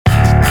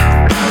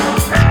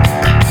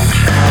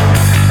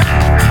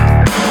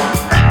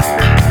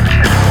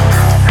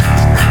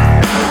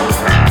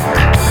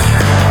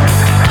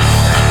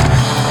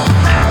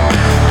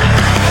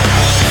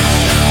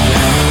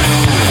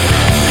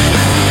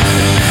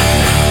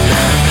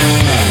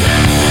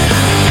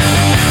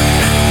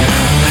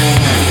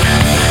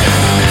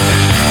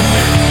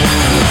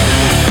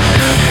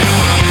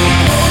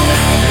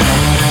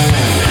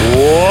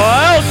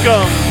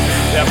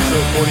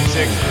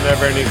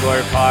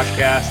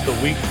Podcast, the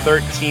Week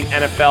 13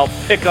 NFL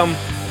Pick'em.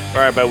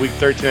 All right, by Week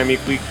 13, I mean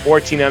Week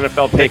 14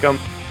 NFL Pick'em.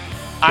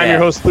 I'm your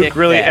host, Luke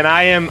Grilly, and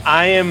I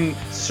am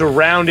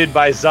surrounded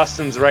by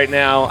Zustins right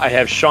now. I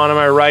have Sean on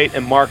my right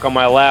and Mark on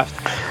my left.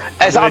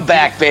 I'm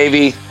back,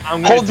 baby.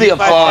 Hold the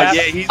applause.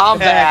 Yeah, I'm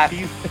back.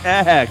 He's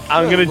back.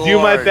 I'm going to do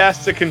my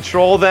best to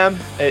control them.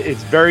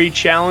 It's very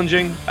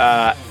challenging.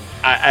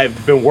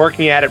 I've been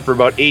working at it for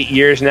about 8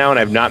 years now, and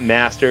I've not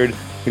mastered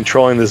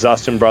controlling the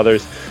Zustin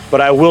brothers. But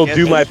I will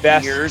do my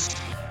best. Years.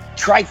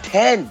 Try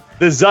 10.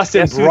 The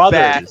Zustin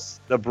brothers.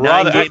 The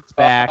brothers. 9 games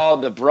back.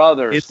 Oh, the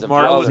brothers. It's the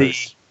Mark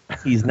brothers.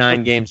 He's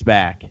 9 games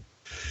back.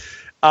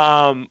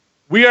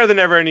 We are the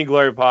Never Ending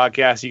Glory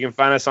Podcast. You can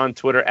find us on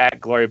Twitter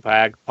at Glory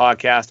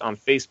Podcast, on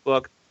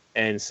Facebook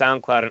and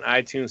SoundCloud and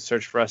iTunes.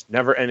 Search for us,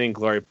 Never Ending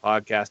Glory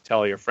Podcast. Tell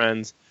all your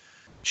friends.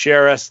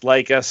 Share us,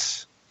 like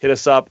us, hit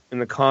us up in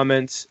the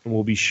comments, and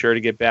we'll be sure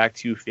to get back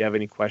to you if you have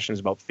any questions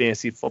about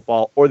fantasy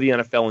football or the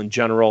NFL in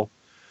general.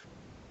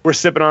 We're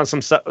sipping on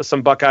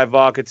some Buckeye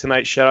Vodka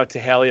tonight. Shout out to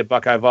Haley at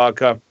Buckeye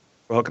Vodka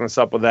for hooking us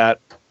up with that.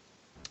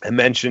 I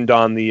mentioned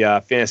on the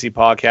fantasy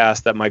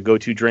podcast that my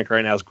go-to drink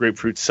right now is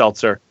grapefruit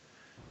seltzer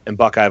and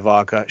Buckeye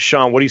Vodka.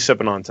 Sean, what are you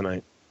sipping on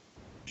tonight?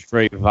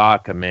 Straight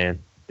vodka, man.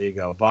 There you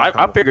go.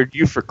 I figured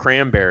you for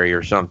cranberry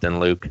or something,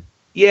 Luke.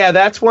 Yeah,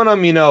 that's when I'm,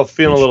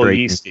 feeling a little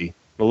yeasty.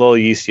 A little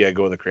yeasty, I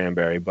go with a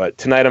cranberry. But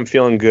tonight I'm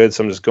feeling good,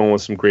 so I'm just going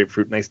with some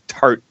grapefruit. Nice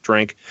tart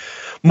drink.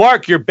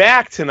 Mark, you're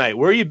back tonight.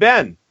 Where you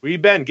been?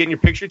 Getting your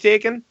picture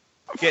taken?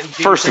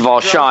 First of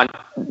all, Sean,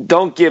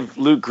 don't give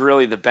Luke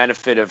Grilly the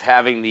benefit of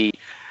having the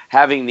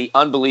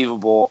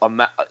unbelievable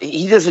amount.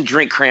 He doesn't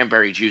drink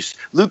cranberry juice.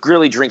 Luke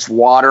Grilly drinks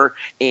water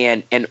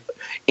and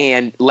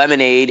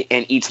lemonade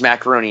and eats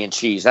macaroni and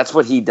cheese. That's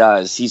what he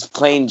does. He's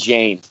plain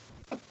Jane.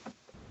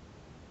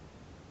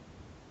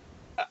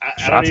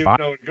 I don't even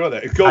know where to go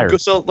there. Go.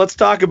 So let's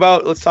talk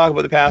about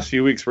the past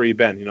few weeks where you've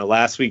been.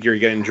 Last week you were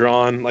getting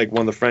drawn like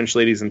one of the French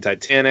ladies in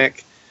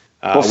Titanic.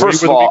 Well,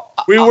 first of all,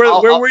 where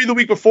were you the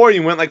week before?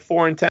 You went like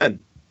 4-10.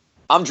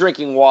 I'm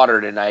drinking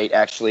water tonight,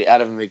 actually,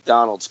 out of a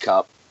McDonald's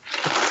cup.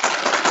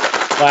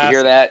 You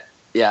hear that?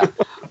 Yeah.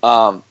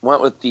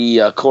 Went with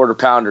the quarter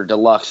pounder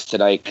deluxe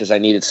tonight because I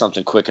needed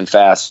something quick and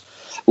fast.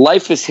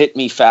 Life has hit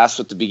me fast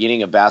with the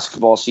beginning of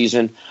basketball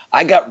season.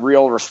 I got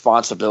real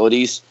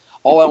responsibilities.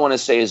 All I want to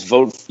say is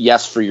vote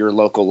yes for your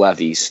local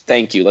levies.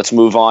 Thank you. Let's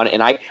move on.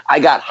 And I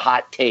got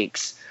hot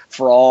takes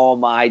for all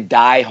my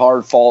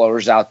diehard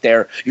followers out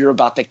there. You're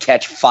about to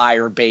catch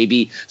fire,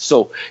 baby.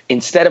 So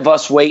instead of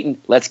us waiting,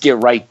 let's get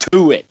right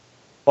to it.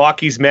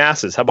 Bucky's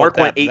masses. How about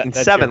Mark that? went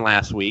 8-7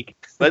 last week.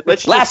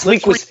 Last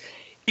week was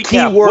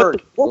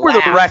keyword. What were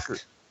the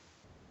records?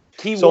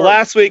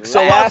 Last week,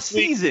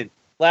 season.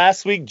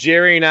 Last week,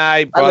 Jerry and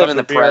I brought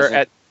up the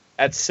rear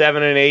at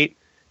 7 and 8.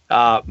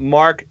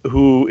 Mark,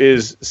 who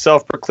is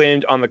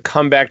self-proclaimed on the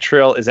comeback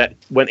trail,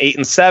 went 8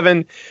 and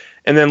 7,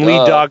 and then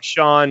lead dog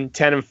Sean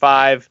 10 and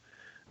 5.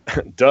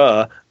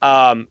 Duh.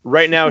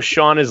 Right now,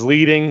 Sean is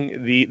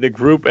leading the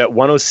group at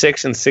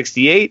 106 and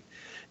 68.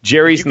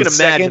 Jerry's you can imagine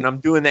second. I'm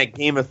doing that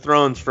Game of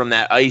Thrones from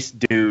that ice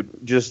dude,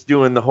 just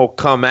doing the whole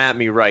come at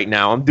me right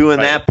now. I'm doing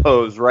that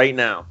pose right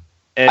now.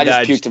 And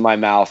I just puked in my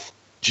mouth.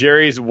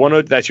 Jerry's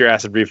that's your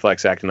acid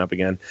reflex acting up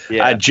again.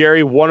 Yeah.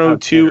 Jerry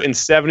 102 and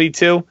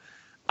 72.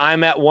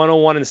 I'm at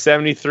 101 and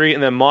 73,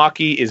 and then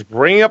Maki is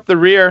bringing up the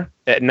rear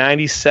at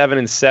 97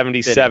 and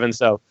 77.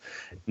 So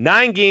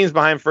 9 games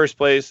behind first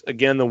place.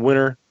 Again, the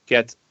winner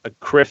gets a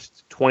crisp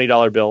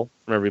 $20 bill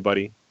from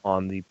everybody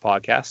on the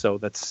podcast. So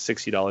that's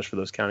 $60 for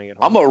those counting at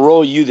home. I'm going to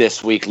roll you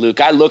this week, Luke.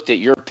 I looked at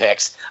your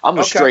picks. I'm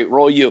going to straight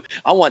roll you.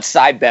 I want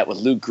side bet with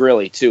Luke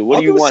Grilly, too. What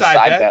do you want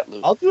side bet, Luke?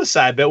 I'll do a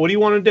side bet. What do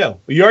you want to do?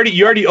 You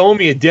already owe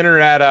me a dinner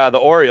at the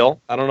Oriole.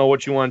 I don't know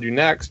what you want to do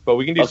next, but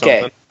we can do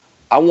something.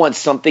 I want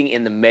something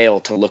in the mail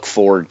to look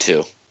forward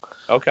to.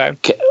 Okay.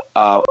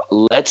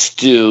 Let's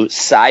do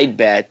side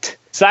bet.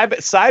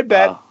 Side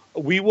bet.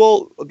 We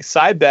will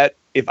side bet.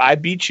 If I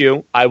beat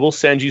you, I will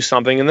send you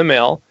something in the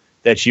mail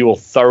that you will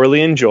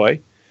thoroughly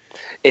enjoy.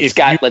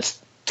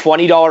 Let's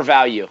 $20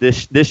 value.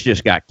 This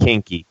just got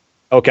kinky.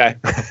 Okay.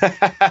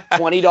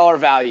 $20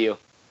 value.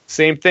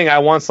 Same thing. I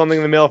want something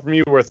in the mail from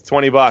you worth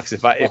 $20.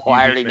 If I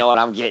already know what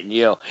I'm getting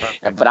you,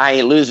 but I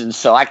ain't losing,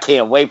 so I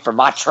can't wait for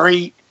my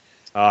treat.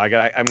 I'm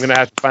gonna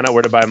have to find out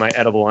where to buy my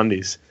edible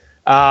undies.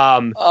 I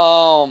don't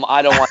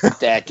want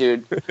that,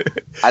 dude.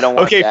 I don't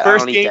want that. I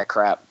don't eat that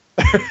crap.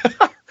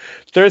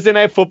 Thursday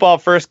night football,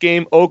 first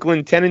game.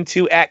 Oakland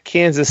 10-2 at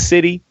Kansas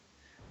City.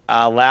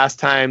 Last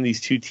time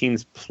these two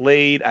teams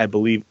played, I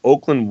believe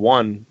Oakland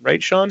won.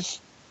 Right, Sean?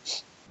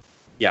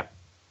 Yeah.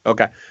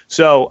 Okay.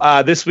 So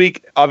this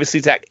week, obviously,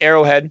 it's at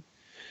Arrowhead.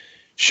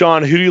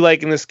 Sean, who do you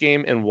like in this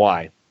game and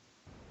why?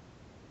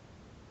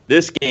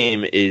 This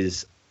game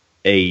is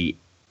a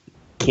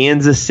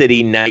Kansas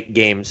City night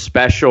game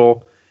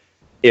special.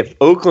 If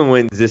Oakland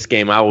wins this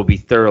game, I will be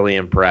thoroughly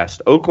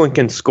impressed. Oakland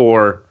can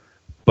score,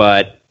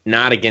 but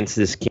not against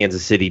this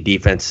Kansas City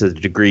defense to the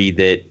degree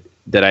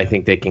that I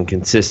think they can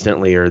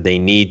consistently or they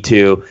need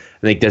to.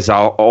 I think there's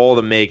all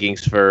the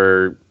makings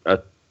for a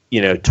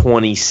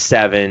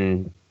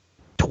 27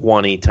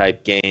 20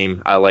 type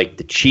game. I like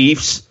the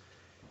Chiefs,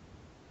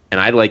 and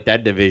I like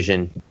that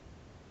division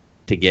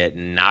to get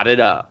knotted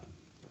up.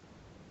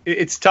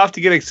 It's tough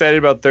to get excited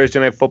about Thursday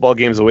night football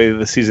games the way that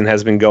the season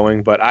has been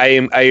going, but I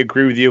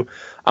agree with you.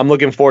 I'm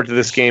looking forward to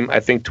this game.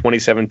 I think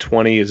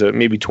 27-20 is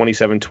maybe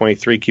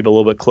 27-23, keep it a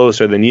little bit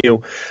closer than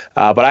you.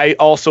 But I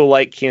also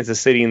like Kansas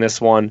City in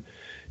this one.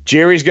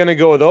 Jerry's going to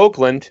go with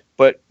Oakland,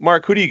 but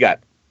Mark, who do you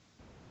got?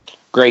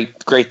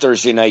 Great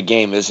Thursday night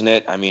game, isn't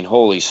it? I mean,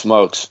 holy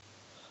smokes.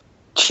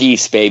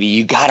 Chiefs, baby.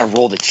 You got to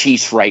roll the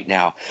Chiefs right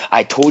now.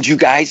 I told you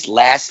guys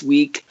last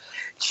week,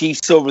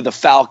 Chiefs over the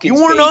Falcons.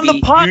 You weren't on the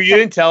podcast. You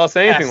didn't tell us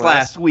anything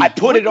last week. I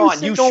put it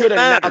on. You should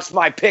have announced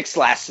my picks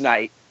last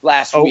week.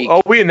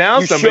 Oh, we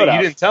announced them, but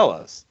you didn't tell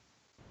us.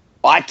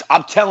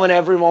 I'm telling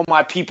everyone,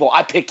 my people,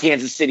 I picked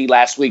Kansas City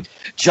last week.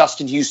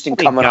 Justin Houston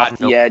coming off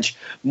the edge.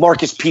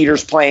 Marcus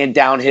Peters playing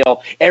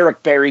downhill.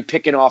 Eric Berry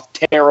picking off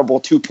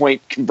terrible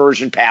 2-point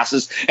conversion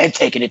passes and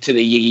taking it to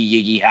the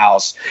yiggy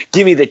house.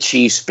 Give me the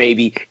Chiefs,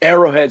 baby.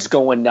 Arrowhead's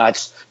going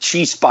nuts.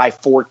 Chiefs by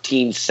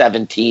 14,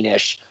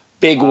 17-ish.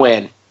 Big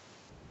win.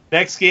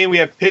 Next game, we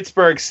have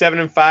Pittsburgh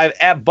 7-5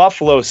 at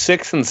Buffalo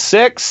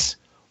 6-6.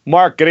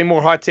 Mark, got any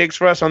more hot takes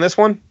for us on this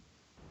one?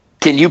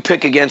 Can you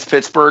pick against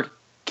Pittsburgh?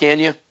 Can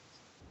you?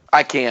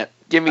 I can't.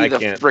 Give me the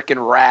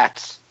freaking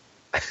Rats.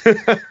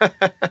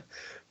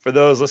 For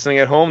those listening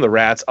at home, the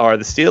Rats are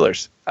the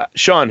Steelers.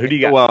 Sean, who do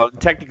you got? Well,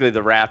 technically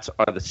the Rats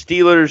are the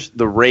Steelers,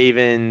 the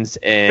Ravens,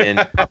 and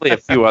probably a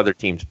few other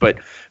teams.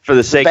 But for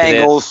the sake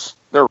Bengals,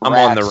 of it, I'm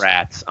on the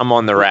Rats. I'm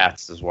on the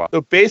Rats as well.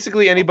 So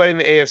basically anybody in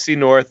the AFC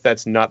North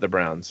that's not the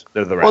Browns.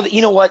 They're the Rats. Well,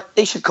 you know what?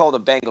 They should call the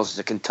Bengals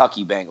the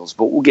Kentucky Bengals,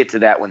 but we'll get to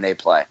that when they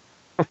play.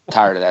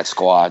 Tired of that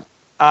squad.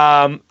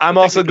 I'm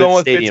also going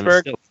with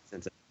Pittsburgh.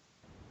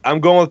 I'm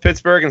going with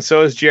Pittsburgh, and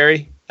so is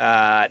Jerry.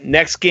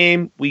 Next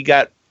game, we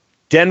got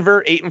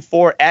Denver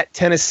 8-4 at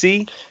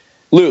Tennessee.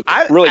 Luke,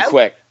 really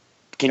quick,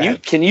 can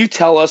you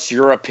tell us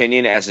your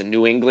opinion as a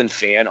New England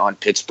fan on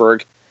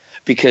Pittsburgh?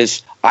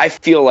 Because I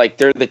feel like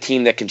they're the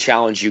team that can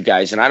challenge you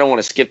guys, and I don't want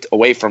to skip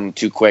away from them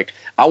too quick.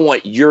 I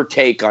want your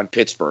take on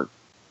Pittsburgh.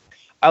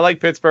 I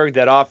like Pittsburgh.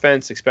 That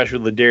offense, especially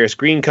with Ladarius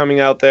Green coming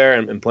out there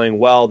and playing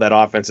well, that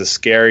offense is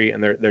scary,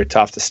 and they're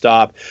tough to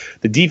stop.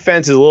 The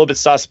defense is a little bit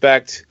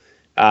suspect.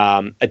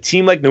 A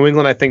team like New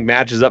England, I think,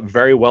 matches up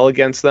very well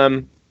against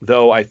them,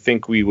 though I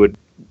think we would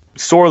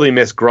sorely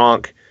miss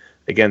Gronk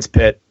against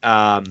Pitt.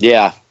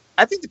 Yeah.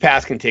 I think the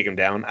pass can take him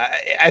down.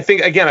 I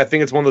think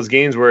it's one of those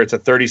games where it's a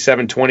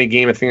 37-20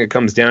 game. I think it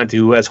comes down to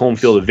who has home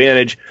field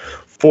advantage.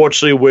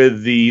 Fortunately,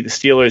 with the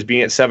Steelers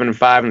being at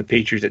 7-5 and the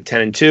Patriots at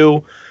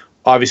 10-2,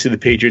 obviously the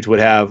Patriots would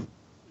have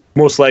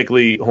most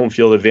likely home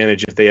field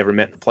advantage if they ever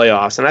met in the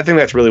playoffs. And I think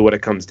that's really what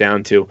it comes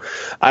down to.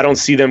 I don't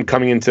see them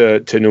coming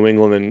into New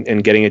England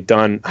and getting it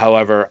done.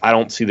 However, I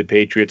don't see the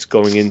Patriots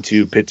going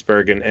into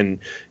Pittsburgh and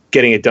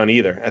getting it done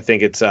either. I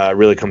think it's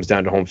really comes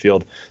down to home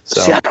field.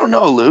 So see, I don't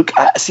know, Luke.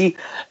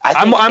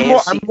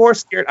 I'm more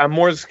scared. I'm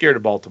more scared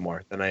of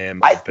Baltimore than I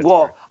am of Pittsburgh.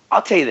 Well,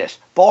 I'll tell you this.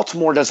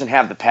 Baltimore doesn't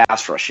have the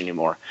pass rush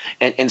anymore.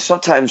 And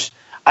sometimes,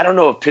 I don't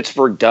know if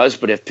Pittsburgh does,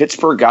 but if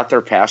Pittsburgh got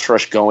their pass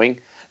rush going,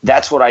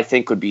 that's what I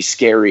think would be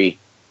scary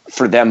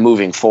for them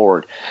moving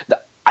forward.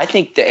 I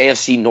think the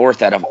AFC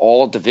North, out of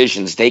all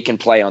divisions, they can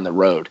play on the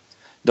road.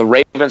 The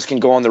Ravens can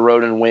go on the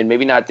road and win.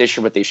 Maybe not this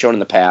year, but they've shown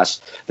in the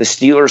past. The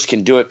Steelers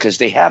can do it because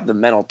they have the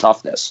mental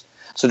toughness.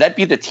 So that'd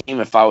be the team,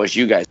 if I was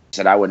you guys,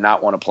 that I would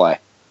not want to play.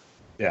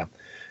 Yeah.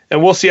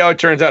 And we'll see how it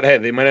turns out. Hey,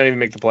 they might not even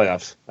make the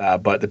playoffs.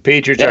 But the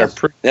Patriots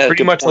are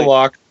pretty much a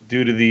lock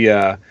due to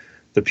the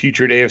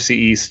putrid AFC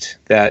East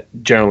that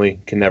generally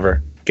can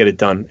never get it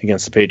done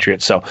against the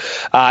Patriots. So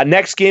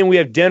next game, we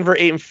have Denver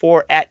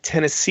 8-4 at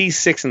Tennessee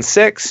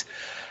 6-6.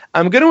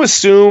 I'm going to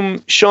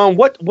assume, Sean,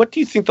 what do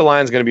you think the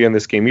line is going to be on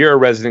this game? You're a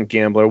resident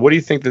gambler. What do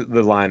you think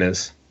the line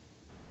is?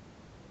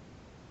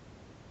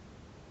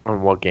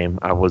 On what game?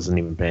 I wasn't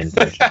even paying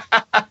attention.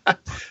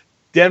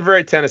 Denver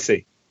at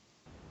Tennessee.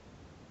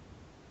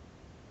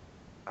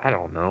 I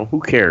don't know.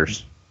 Who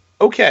cares?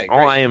 Okay.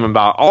 All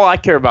I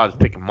care about is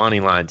picking money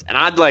lines, and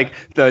I'd like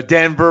the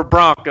Denver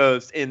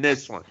Broncos in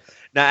this one.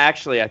 Now,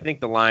 actually, I think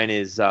the line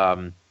is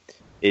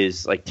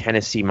like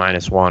Tennessee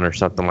 -1 or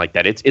something like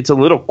that. It's a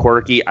little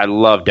quirky. I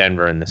love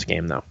Denver in this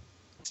game, though.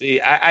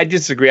 See, I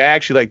disagree. I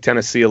actually like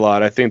Tennessee a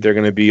lot. I think they're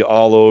going to be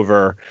all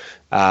over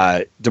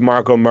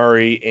DeMarco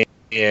Murray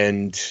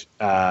and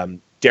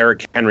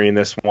Derrick Henry in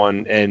this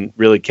one and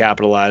really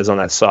capitalize on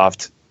that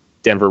soft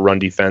Denver run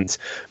defense.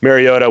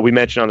 Mariota, we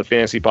mentioned on the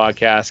fantasy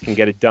podcast, can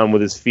get it done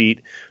with his feet.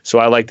 So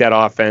I like that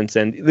offense.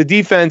 And the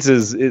defense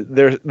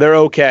they're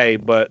okay,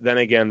 but then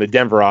again, the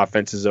Denver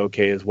offense is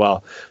okay as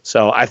well.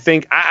 So I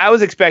think I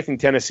was expecting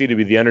Tennessee to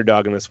be the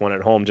underdog in this one at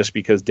home just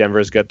because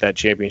Denver's got that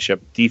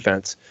championship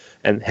defense,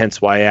 and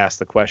hence why I asked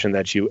the question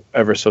that you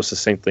ever so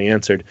succinctly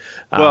answered.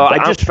 Well, I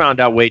just found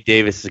out Wade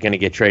Davis is going to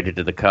get traded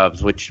to the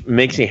Cubs, which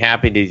makes me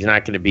happy that he's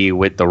not going to be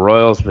with the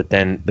Royals, but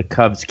then the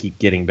Cubs keep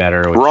getting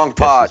better. Wrong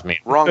pod.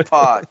 Wrong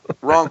pod.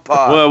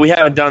 Well, we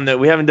haven't done the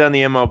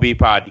MLB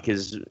pod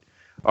because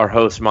our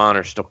host Mon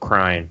are still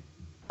crying.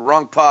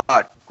 Wrong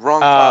pod.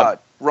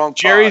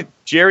 wrong pod.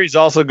 Jerry's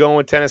also going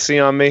with Tennessee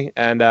on me.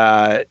 And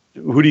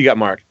who do you got,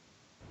 Mark?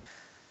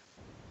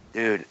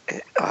 Dude,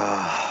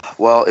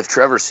 well, if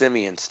Trevor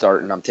Siemian's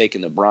starting, I'm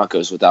taking the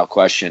Broncos without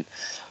question.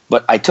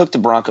 But I took the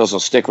Broncos. I'll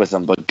stick with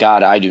them. But,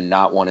 God, I do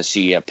not want to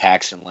see a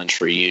Paxton Lynch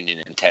reunion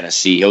in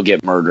Tennessee. He'll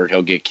get murdered.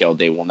 He'll get killed.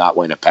 They will not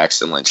win if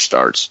Paxton Lynch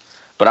starts.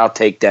 But I'll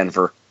take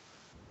Denver.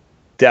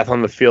 Death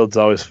on the field is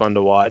always fun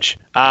to watch.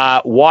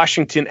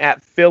 Washington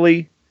at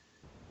Philly.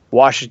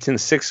 Washington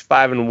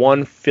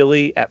 6-5-1.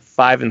 Philly at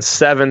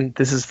 5-7.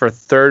 This is for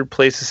third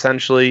place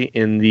essentially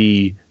in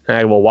the.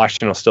 Well,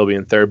 Washington will still be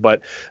in third,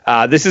 but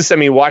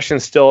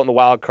Washington's still in the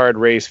wild card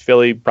race.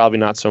 Philly probably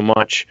not so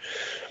much.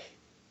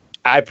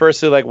 I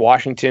personally like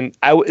Washington.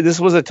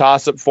 This was a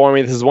toss-up for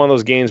me. This is one of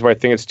those games where I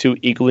think it's two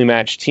equally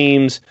matched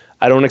teams.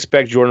 I don't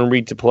expect Jordan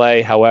Reed to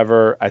play.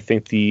 However, I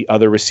think the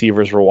other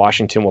receivers for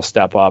Washington will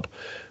step up.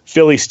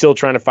 Philly's still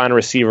trying to find a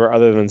receiver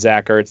other than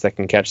Zach Ertz that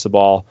can catch the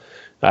ball.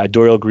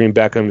 Dorial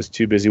Green-Beckham is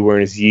too busy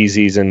wearing his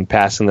Yeezys and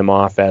passing them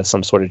off as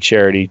some sort of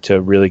charity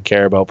to really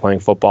care about playing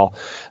football.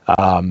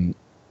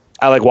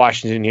 I like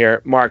Washington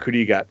here. Mark, who do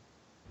you got?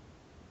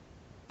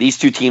 These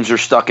two teams are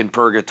stuck in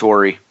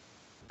purgatory.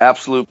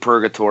 Absolute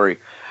purgatory.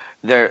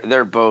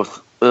 They're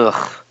both,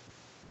 ugh.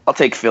 I'll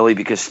take Philly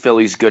because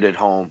Philly's good at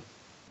home.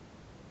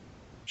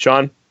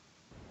 Sean?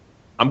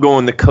 I'm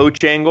going the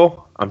coach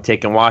angle. I'm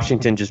taking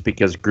Washington just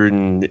because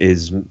Gruden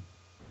is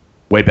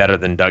way better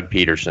than Doug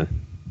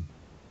Peterson.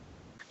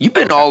 You've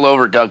been all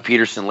over Doug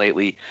Peterson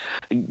lately.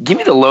 Give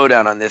me the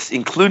lowdown on this,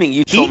 including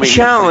you told me. He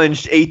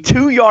challenged a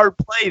 2-yard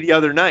play the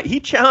other night. He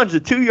challenged a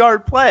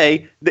 2-yard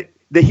play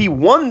that he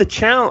won the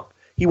challenge.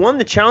 He won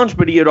the challenge,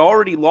 but he had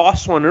already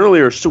lost one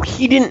earlier, so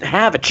he didn't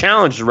have a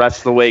challenge the rest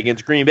of the way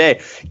against Green Bay.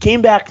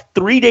 Came back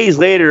 3 days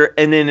later,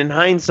 and then in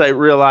hindsight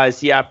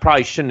realized, I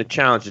probably shouldn't have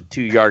challenged a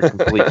 2-yard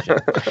completion.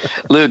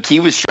 Luke,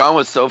 Sean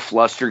was so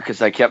flustered because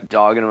I kept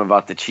dogging him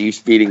about the Chiefs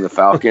beating the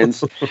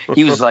Falcons.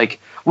 He was like,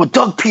 well,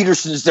 Doug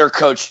Peterson is their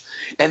coach.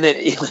 And then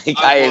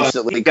I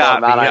instantly got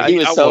him out. He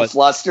was so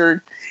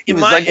flustered. He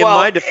was like,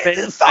 well, the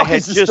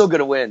Falcons are still going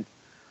to win.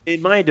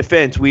 In my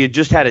defense, we had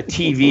just had a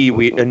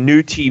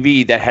new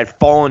TV that had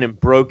fallen and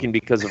broken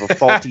because of a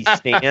faulty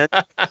stand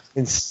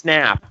and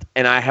snapped.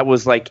 And I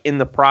was in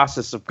the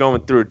process of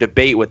going through a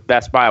debate with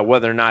Best Buy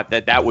whether or not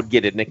that would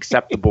get an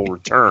acceptable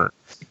return.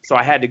 So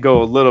I had to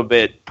go a little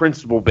bit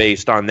principle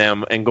based on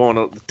them and going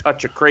a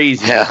touch of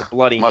crazy with the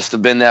bloody. Must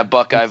have been that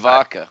Buckeye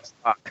vodka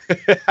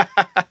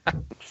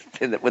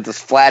with the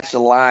splash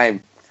of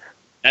lime.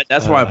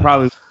 That's why I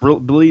probably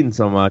bleeding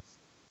so much.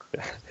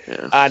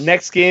 Yeah.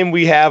 Next game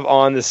we have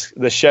on the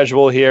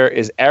schedule here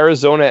is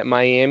Arizona at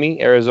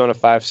Miami. Arizona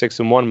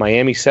 5-6-1,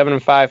 Miami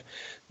 7-5.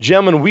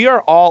 Gentlemen, we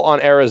are all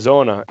on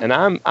Arizona, and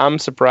I'm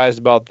surprised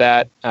about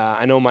that.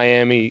 I know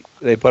Miami,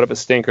 they put up a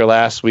stinker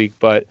last week,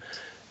 but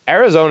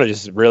Arizona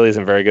just really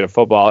isn't very good at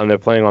football, and they're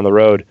playing on the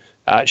road.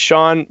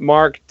 Sean,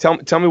 Mark,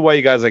 tell me why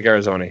you guys like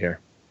Arizona here.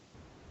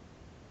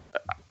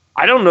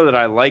 I don't know that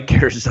I like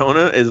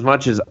Arizona as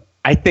much as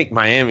I think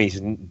Miami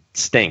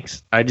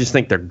stinks. I just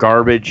think they're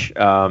garbage.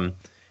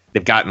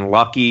 They've gotten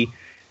lucky.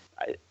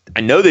 I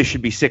know they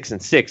should be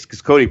 6-6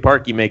 because Cody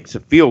Parkey makes a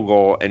field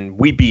goal and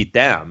we beat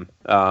them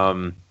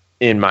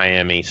in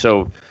Miami.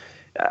 So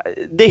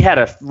they had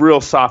a real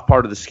soft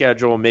part of the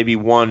schedule. Maybe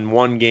won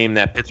one game,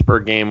 that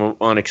Pittsburgh game,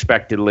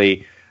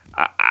 unexpectedly.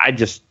 I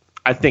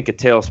think a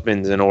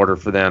tailspin's in order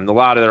for them. A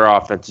lot of their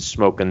offense is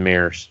smoke and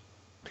mirrors.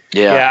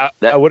 Yeah,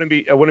 I wouldn't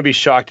be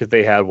shocked if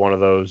they had one of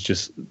those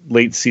just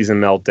late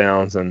season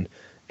meltdowns and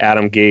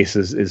Adam Gase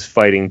is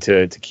fighting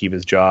to keep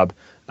his job.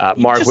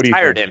 Mark, what do you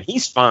hired think? him.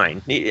 He's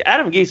fine.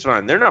 Adam Gase's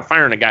fine. They're not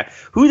firing a guy.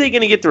 Who are they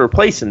going to get to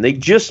replace him? They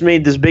just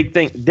made this big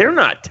thing. They're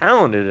not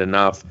talented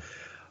enough.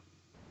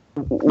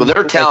 Well,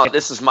 their talent.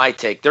 This is my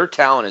take. Their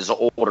talent is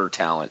older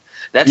talent.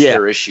 That's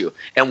their issue.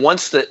 And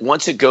once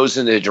it goes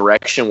in the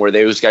direction where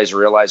those guys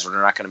realize they're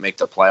not going to make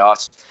the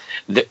playoffs,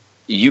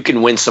 you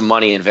can win some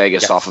money in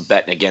Vegas off of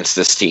betting against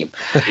this team.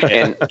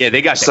 And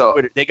they got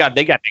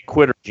that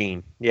quitter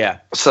gene. Yeah.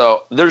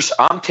 So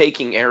I'm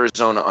taking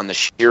Arizona on the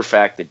sheer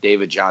fact that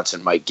David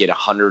Johnson might get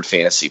 100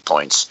 fantasy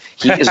points.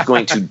 He is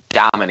going to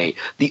dominate.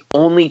 The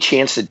only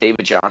chance that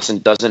David Johnson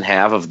doesn't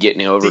have of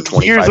getting over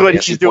 25 Here's what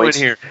fantasy he's doing points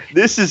here.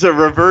 This is a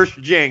reverse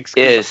jinx.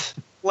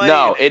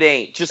 No, it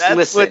ain't. Just That's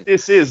listen. what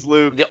this is,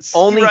 Luke. The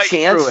only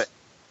chance.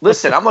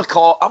 Listen, I'm gonna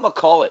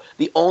call it.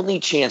 The only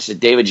chance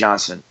that David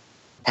Johnson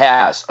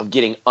has of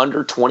getting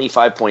under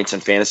 25 points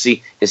in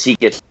fantasy is he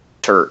gets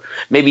hurt.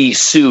 Maybe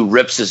Sue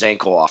rips his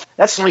ankle off.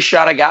 That's the only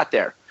shot I got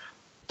there.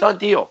 Done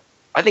deal.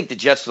 I think the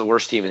Jets are the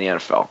worst team in the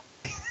NFL.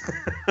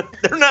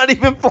 They're not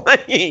even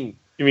playing.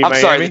 You mean I'm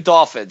Miami? sorry, the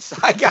Dolphins.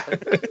 I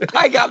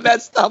got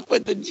messed up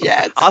with the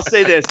Jets. I'll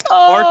say this: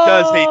 Mark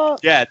does hate the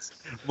Jets.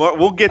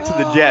 We'll get to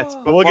the Jets,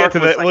 but we'll get to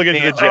the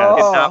Jets. I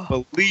cannot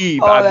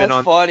believe I've been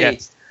on funny. the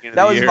Jets.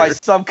 That was my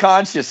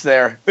subconscious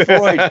there.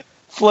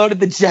 Floated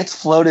the Jets,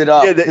 floated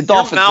up. Yeah, the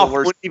Dolphins mouth the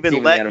worst wouldn't even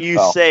team let in the you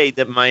NFL. say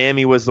that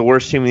Miami was the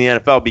worst team in the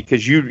NFL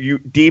because you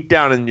deep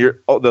down in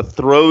the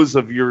throes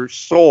of your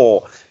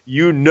soul,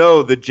 you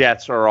know the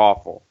Jets are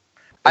awful.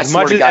 As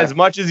much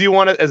as you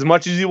want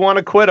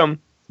to quit them,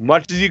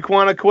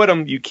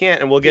 you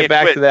can't, and we'll get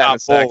back to that in a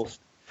second.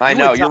 I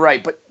know, you're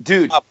right. But,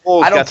 dude,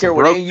 I don't care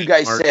what any of you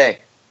guys say.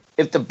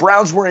 If the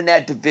Browns were in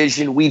that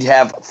division, we'd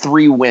have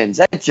 3 wins.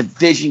 That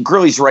division,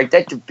 Gurley's right,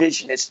 that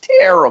division is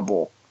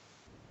terrible.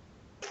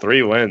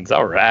 3 wins.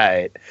 All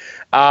right.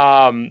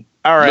 All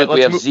right. Look,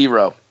 we have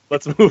 0.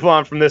 Let's move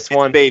on from this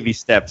one. Baby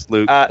steps,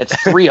 Luke. It's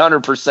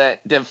 300%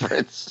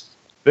 difference.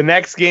 The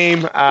next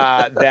game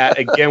that,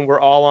 again, we're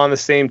all on the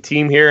same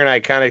team here, and I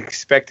kind of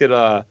expected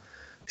a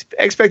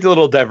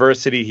little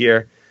diversity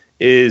here,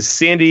 is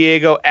San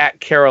Diego at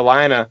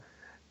Carolina.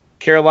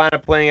 Carolina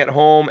playing at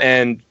home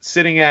and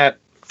sitting at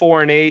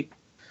 4-8,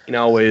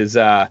 is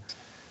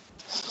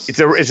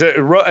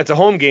it's a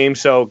home game,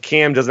 so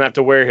Cam doesn't have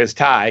to wear his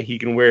tie. He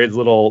can wear his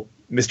little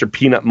Mr.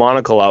 Peanut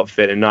monocle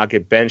outfit and not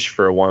get benched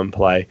for one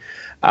play.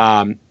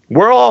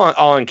 We're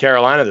all in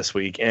Carolina this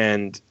week,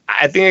 and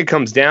I think it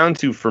comes down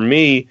to, for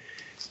me,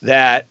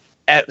 that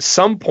at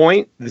some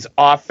point this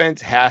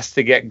offense has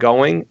to get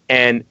going,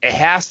 and it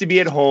has to be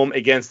at home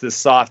against this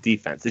soft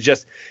defense.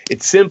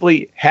 It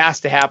simply has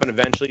to happen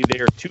eventually. They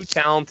are too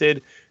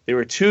talented. They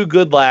were too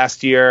good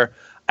last year.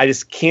 I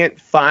can't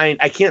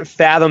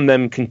fathom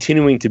them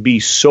continuing to be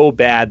so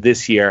bad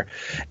this year.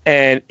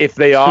 And if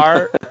they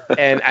are,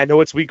 and I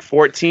know it's week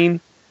 14,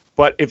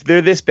 but if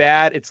they're this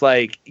bad, it's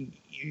like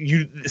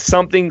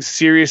something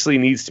seriously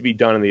needs to be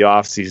done in the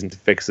offseason to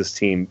fix this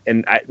team.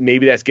 And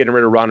maybe that's getting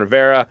rid of Ron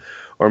Rivera,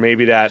 or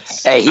maybe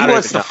that's... Hey, he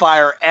wants to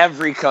fire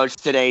every coach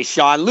today,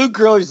 Sean. Luke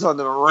Gurley's on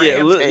the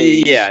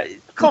rampage. Yeah.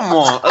 Come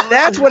on.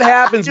 That's what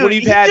happens when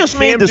you've had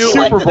Cam the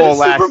Super Bowl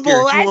last year.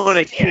 You want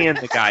to can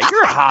the guy.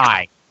 You're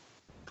high.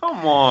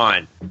 Come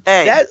on.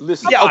 Hey,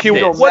 listen. Yeah, okay,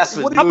 how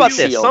about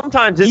this?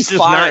 Sometimes it's just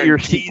not your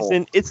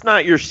season. It's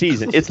not your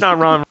season. It's not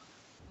Ron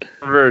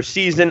Rivera's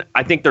season.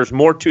 I think there's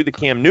more to the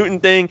Cam Newton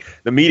thing.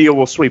 The media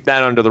will sweep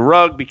that under the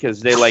rug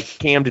because they like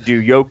Cam to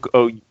do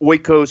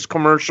Oikos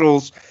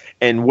commercials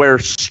and wear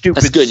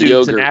stupid suits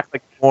yogurt. And act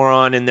like a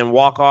moron and then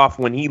walk off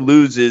when he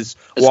loses.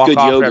 That's walk good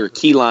off yogurt.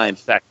 Key lime.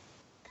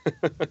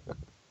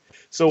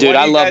 So dude,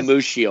 I love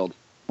Moose Shield.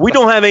 We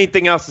don't have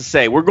anything else to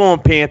say. We're going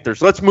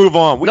Panthers. Let's move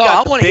on.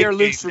 I want to hear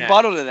Luke's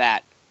rebuttal to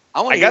that.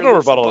 I got no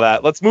rebuttal to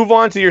that. Let's move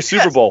on to your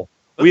Super Bowl.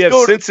 We have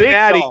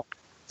Cincinnati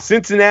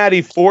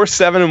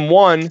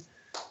 4-7-1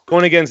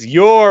 going against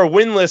your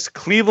winless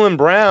Cleveland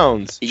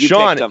Browns.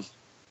 Sean,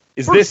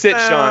 is this it,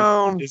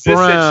 Sean?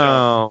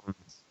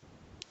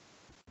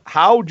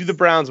 How do the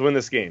Browns win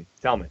this game?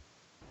 Tell me.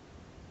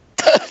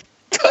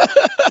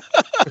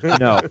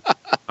 No,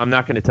 I'm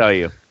not going to tell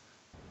you.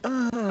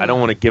 I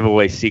don't want to give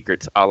away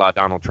secrets a la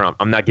Donald Trump.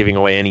 I'm not giving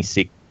away any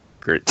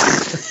secrets.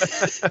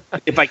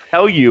 If I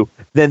tell you,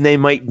 then they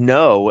might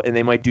know and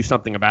they might do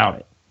something about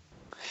it.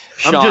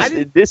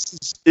 Sean,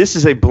 this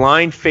is a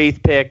blind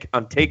faith pick.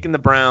 I'm taking the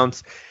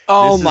Browns.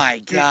 Oh my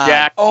God!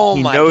 Jack.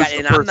 He knows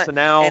the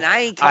personnel. And I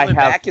ain't coming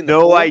back in the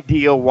no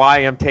idea why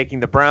I'm taking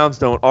the Browns.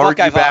 Don't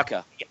argue back.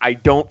 I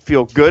don't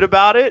feel good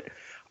about it.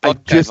 I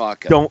just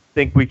don't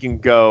think we can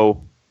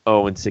go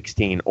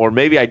 0-16, or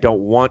maybe I don't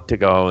want to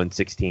go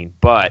 0-16.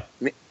 But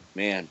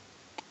man,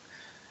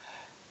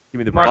 give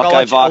me the Mark.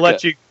 I'll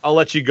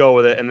let you go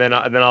with it, and then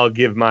I'll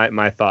give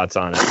my thoughts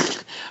on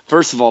it.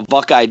 First of all,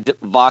 Buckeye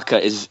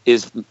Vodka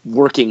is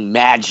working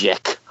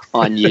magic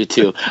on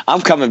YouTube.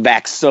 I'm coming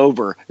back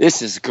sober.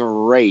 This is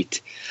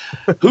great.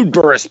 Who'd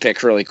Burris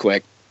pick really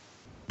quick?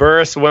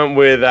 Burris went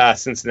with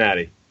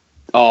Cincinnati.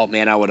 Oh,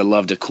 man, I would have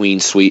loved a clean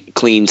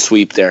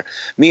sweep there.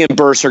 Me and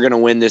Burris are going to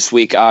win this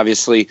week,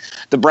 obviously.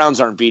 The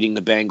Browns aren't beating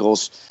the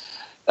Bengals,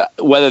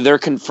 whether they're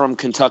from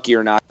Kentucky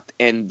or not,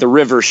 and the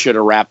river should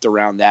have wrapped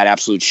around that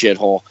absolute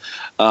shithole.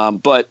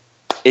 But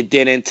it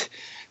didn't,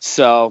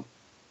 so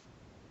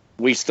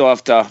we still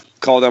have to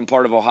call them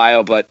part of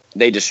Ohio, but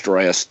they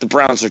destroy us. The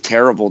Browns are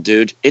terrible,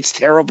 dude. It's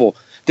terrible.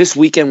 This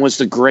weekend was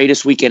the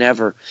greatest weekend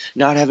ever.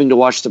 Not having to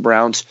watch the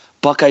Browns.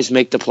 Buckeyes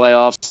make the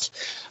playoffs.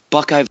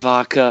 Buckeye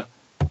Vodka.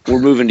 We're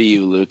moving to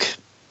you, Luke.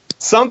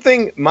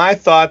 My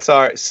thoughts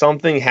are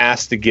something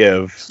has to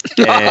give.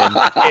 And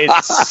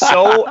it's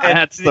so...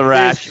 That's the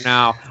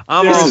rationale.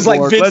 This is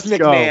like Vince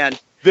McMahon.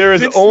 There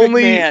is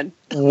only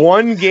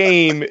one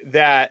game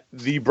that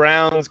the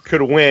Browns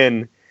could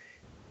win,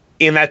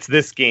 and that's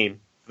this game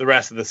the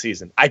rest of the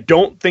season. I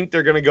don't think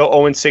they're going to go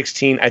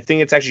 0-16. I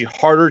think it's actually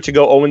harder to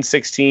go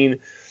 0-16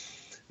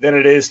 than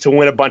it is to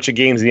win a bunch of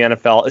games in the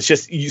NFL. It's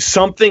just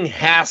something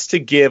has to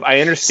give.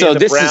 I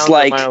understand the Browns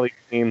are a minor league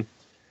team.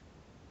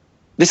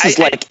 This is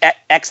like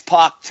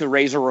X-Pac to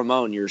Razor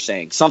Ramon, you're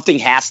saying. Something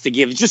has to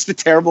give. It's just a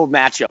terrible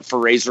matchup for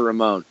Razor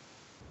Ramon.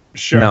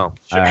 Sure. No,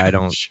 sure. I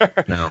don't. Sure.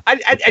 No.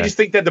 I just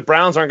think that the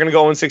Browns aren't going to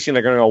go 0-16.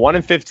 They're going to go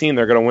 1-15.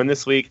 They're going to win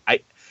this week.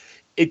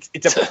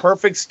 It's a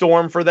perfect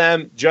storm for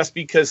them just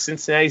because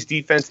Cincinnati's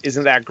defense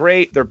isn't that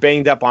great. They're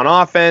banged up on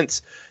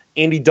offense.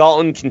 Andy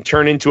Dalton can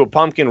turn into a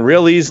pumpkin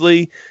real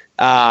easily.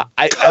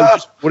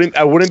 I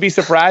wouldn't be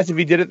surprised if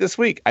he did it this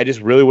week. I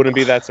just really wouldn't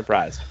be that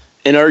surprised.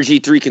 And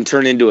RG3 can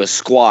turn into a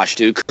squash,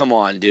 dude. Come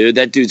on, dude.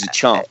 That dude's a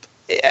chump.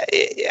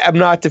 I'm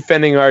not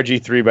defending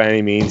RG3 by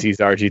any means. He's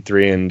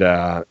RG3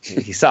 and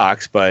he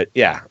sucks. But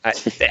yeah,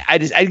 I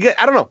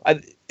don't know.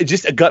 It's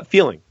just a gut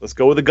feeling. Let's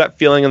go with a gut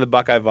feeling in the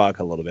Buckeye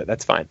vodka a little bit.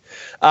 That's fine.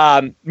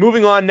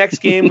 Moving on. Next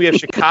game we have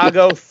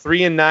Chicago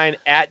 3-9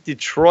 at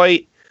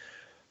Detroit.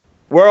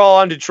 We're all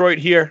on Detroit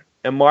here.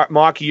 And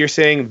Maki, you're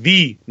saying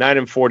the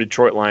 9-4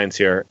 Detroit Lions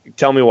here.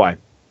 Tell me why.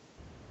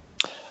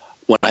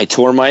 When I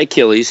tore my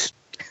Achilles,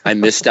 I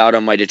missed out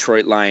on my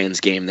Detroit Lions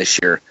game this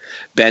year.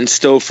 Ben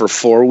Stouffer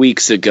 4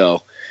 weeks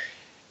ago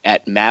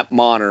at Matt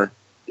Monner,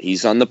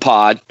 he's on the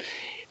pod,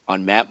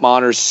 on Matt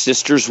Monner's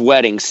sister's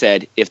wedding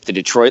said, if the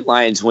Detroit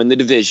Lions win the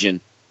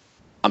division,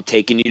 I'm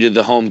taking you to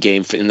the home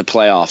game in the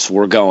playoffs.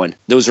 We're going.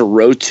 Those are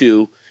row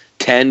 2,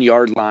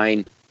 10-yard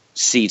line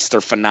seats.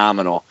 They're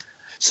phenomenal.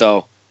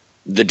 So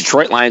the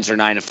Detroit Lions are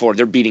 9-4.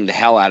 They're beating the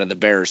hell out of the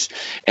Bears.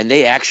 And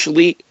they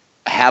actually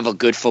have a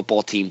good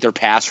football team. Their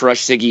pass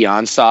rush, Ziggy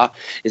Ansah,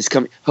 is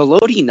coming.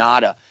 Haloti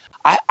Ngata.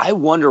 I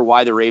wonder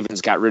why the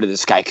Ravens got rid of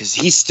this guy, because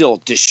he still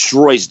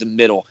destroys the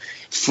middle,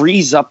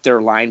 frees up their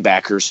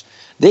linebackers.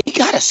 They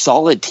got a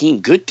solid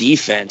team, good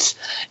defense.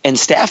 And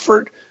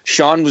Stafford,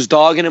 Sean was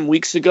dogging him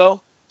weeks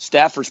ago.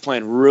 Stafford's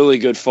playing really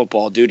good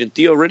football, dude. And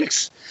Theo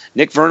Riddick's,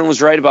 Nick Vernon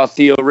was right about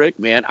Theo Riddick,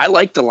 man. I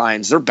like the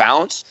Lions. They're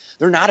balanced.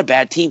 They're not a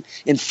bad team.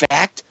 In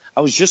fact,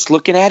 I was just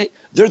looking at it.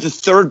 They're the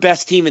third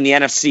best team in the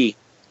NFC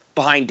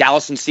behind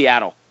Dallas and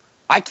Seattle.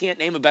 I can't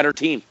name a better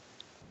team.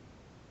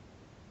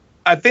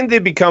 I think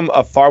they've become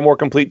a far more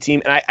complete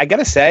team. And I got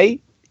to say,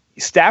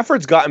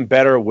 Stafford's gotten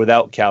better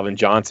without Calvin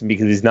Johnson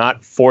because he's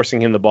not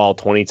forcing him the ball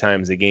 20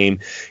 times a game.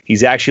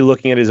 He's actually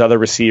looking at his other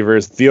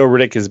receivers. Theo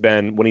Riddick has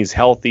been, when he's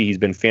healthy, he's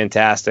been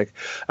fantastic.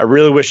 I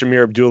really wish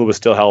Amir Abdullah was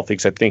still healthy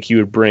because I think he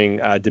would bring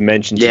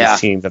dimension to this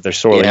team that they're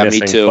sorely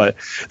missing. Me too. But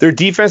their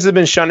defense has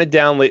been shutting it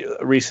down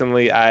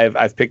recently.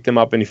 I've picked them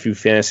up in a few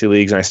fantasy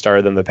leagues, and I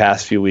started them the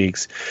past few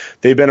weeks.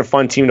 They've been a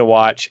fun team to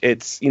watch.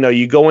 It's,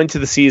 you go into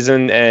the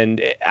season,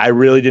 and I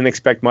really didn't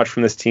expect much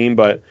from this team,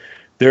 but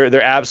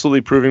They're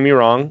absolutely proving me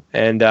wrong,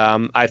 and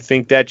I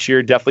think that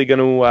you're definitely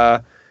going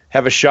to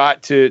have a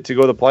shot to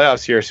go to the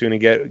playoffs here soon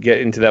and get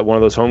into that one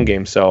of those home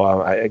games. So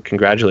I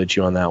congratulate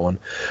you on that one.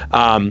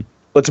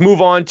 Let's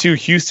move on to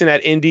Houston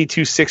at Indy,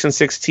 2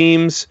 6-6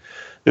 teams.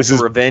 This is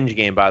a revenge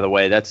game, by the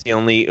way. That's the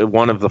only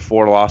one of the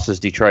 4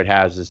 losses Detroit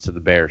has is to the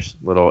Bears.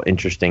 Little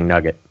interesting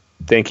nugget.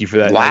 Thank you for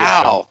that.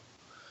 Wow.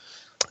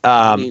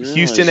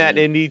 Houston at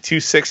Indy, 2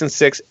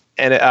 6-6,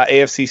 and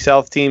AFC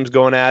South teams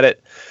going at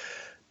it.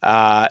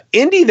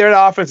 Indy, their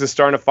offense is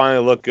starting to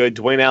finally look good.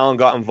 Dwayne Allen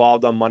got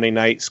involved on Monday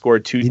night,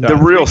 scored 2. The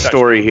real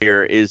story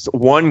here is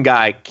one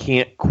guy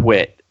can't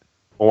quit.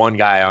 One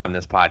guy on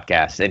this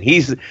podcast, and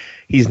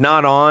he's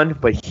not on,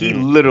 but he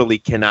literally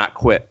cannot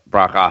quit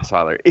Brock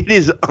Osweiler. It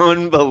is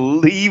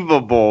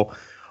unbelievable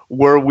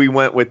where we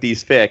went with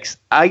these picks.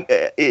 I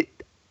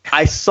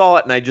saw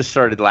it and I just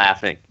started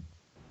laughing.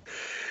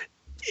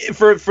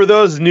 For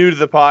those new to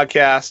the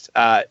podcast,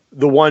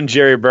 the one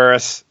Jerry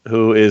Burris,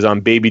 who is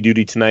on baby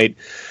duty tonight,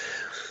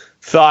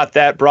 thought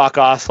that Brock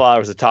Osweiler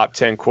was a top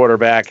 10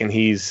 quarterback, and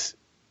he's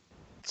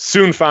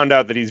soon found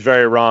out that he's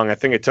very wrong. I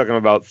think it took him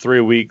about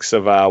 3 weeks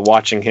of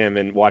watching him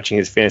and watching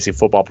his fantasy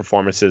football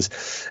performances.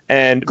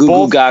 And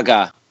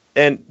Gaga.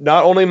 And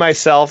not only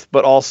myself,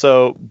 but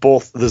also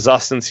both the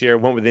Zustans here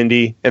went with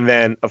Indy, and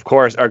then, of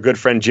course, our good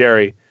friend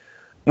Jerry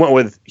went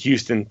with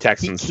Houston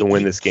Texans to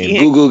win this game.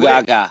 Goo Goo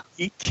Gaga.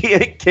 He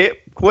can't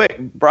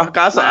quit. Brock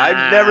Osweiler.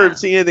 I've never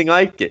seen anything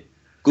like it.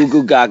 Goo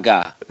Goo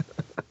Gaga.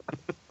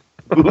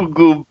 Goo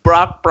Goo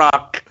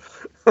Brock.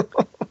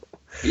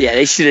 Yeah,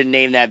 they should have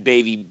named that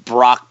baby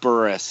Brock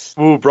Burris.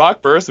 Ooh,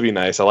 Brock Burris would be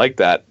nice. I like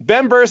that.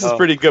 Ben Burris is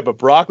pretty good, but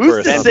Brock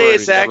Burris. Who's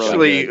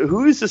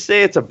to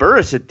say it's a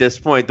Burris at this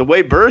point? The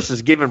way Burris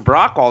is giving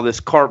Brock all this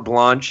carte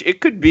blanche,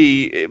 it could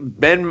be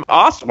Ben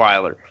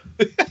Osweiler.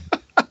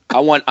 I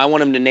want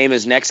him to name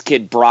his next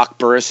kid Brock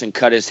Burris and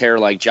cut his hair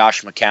like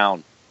Josh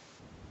McCown.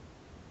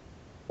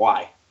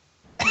 Why?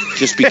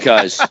 Just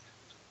because.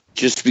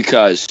 Just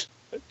because.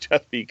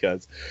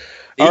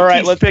 All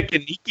right,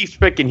 he keeps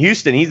picking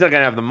Houston. He's not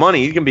going to have the money.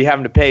 He's going to be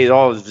having to pay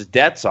all of his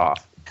debts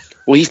off.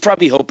 Well, he's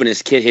probably hoping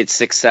his kid hits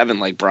 6'7"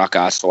 like Brock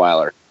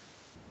Osweiler.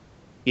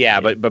 Yeah,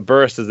 but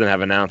Burris doesn't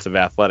have an ounce of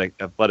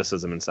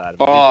athleticism inside of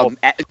him.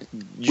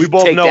 We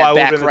both know I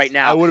would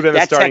have been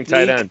the starting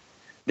tight end.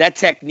 That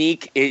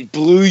technique, it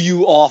blew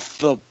you off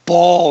the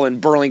ball in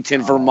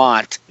Burlington,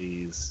 Vermont.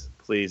 Please.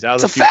 It's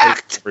a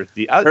fact.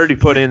 I heard he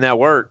put in that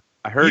work.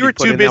 You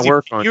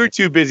were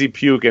too busy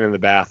puking in the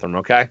bathroom,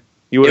 okay?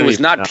 It was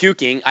not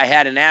puking. I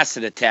had an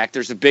acid attack.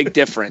 There's a big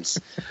difference.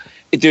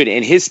 Dude,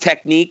 and his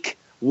technique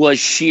was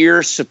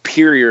sheer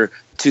superior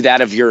to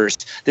that of yours.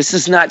 This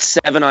is not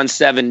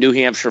 7-on-7 New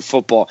Hampshire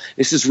football.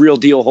 This is real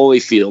deal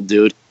Holyfield,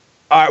 dude.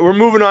 All right, we're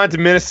moving on to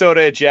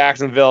Minnesota at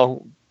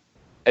Jacksonville.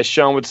 As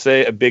Sean would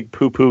say, a big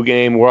poo-poo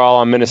game. We're all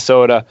on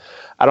Minnesota.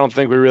 I don't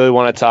think we really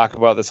want to talk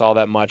about this all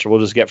that much. We'll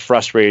just get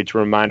frustrated to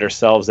remind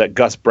ourselves that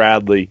Gus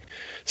Bradley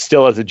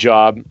still has a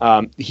job.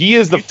 He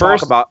is the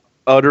first. Talk about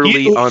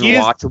utterly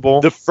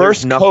unwatchable. The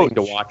first There's nothing coach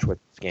to watch with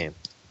this game.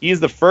 He is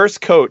the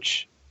first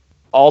coach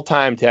all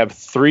time to have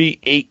 3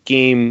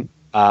 8-game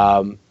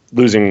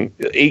losing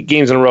 8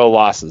 games in a row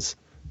losses.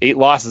 8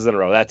 losses in a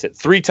row. That's it.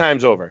 3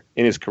 times over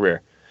in his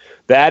career.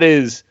 That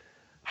is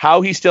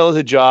how he still has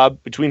a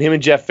job. Between him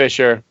and Jeff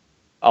Fisher,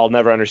 I'll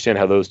never understand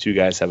how those two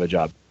guys have a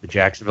job. The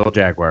Jacksonville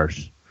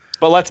Jaguars.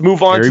 But let's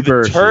move on to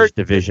the third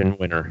division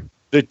winner.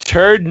 The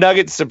Turd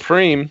Nugget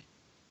Supreme.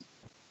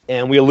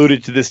 And we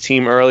alluded to this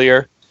team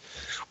earlier.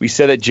 We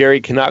said that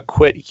Jerry cannot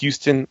quit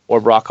Houston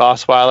or Brock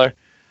Osweiler.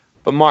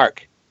 But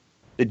Mark,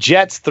 the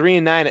Jets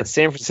 3-9 at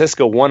San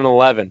Francisco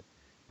 1-11.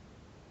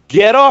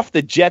 Get off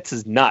the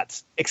Jets'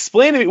 nuts.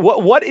 Explain to me,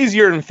 what is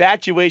your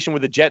infatuation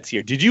with the Jets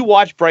here? Did you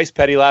watch Bryce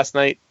Petty last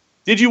night?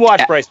 Did you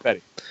watch Bryce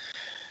Petty?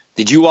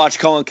 Did you watch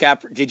Colin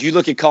Kaepernick? Did you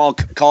look at Colin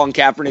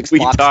Kaepernick's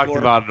box talked score?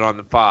 about it on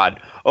the pod.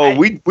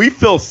 We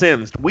Phil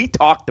Simms. We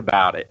talked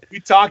about it. We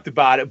talked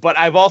about it, but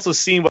I've also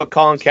seen what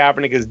Colin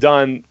Kaepernick has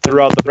done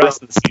throughout the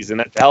rest of the season.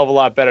 That's a hell of a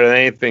lot better than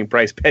anything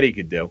Bryce Petty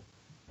could do.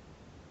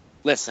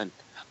 Listen,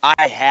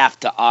 I have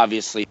to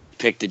obviously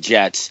pick the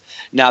Jets.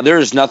 Now, there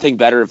is nothing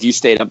better if you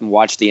stayed up and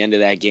watched the end of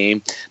that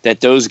game, that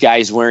those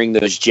guys wearing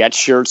those Jets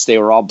shirts, they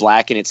were all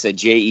black and it said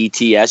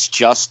JETS,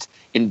 just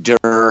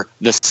endure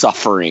the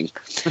suffering.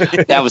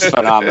 That was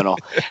phenomenal.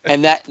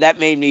 And that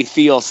made me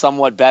feel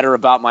somewhat better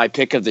about my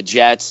pick of the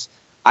Jets.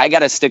 I got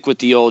to stick with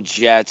the old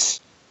Jets.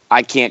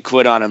 I can't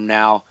quit on them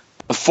now.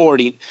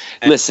 40.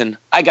 Listen,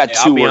 I got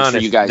 2 words for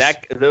you guys.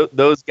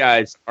 Those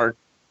guys are.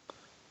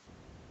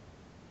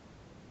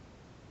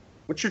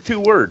 What's your 2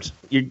 words?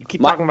 You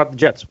keep talking about the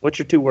Jets. What's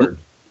your 2 words?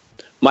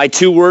 My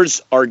 2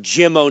 words are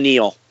Jim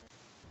O'Neill.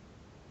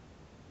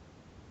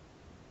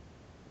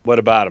 What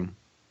about him?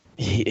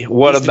 He's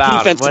the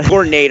defensive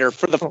coordinator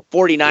for the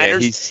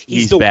 49ers.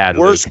 He's the bad,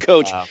 worst Luke.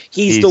 coach.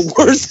 He's the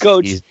worst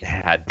coach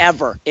bad.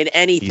 ever in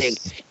anything.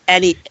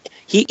 Him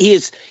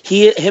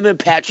and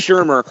Pat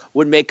Shurmur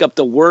would make up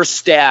the worst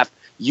staff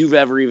you've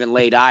ever even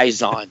laid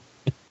eyes on.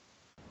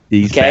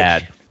 He's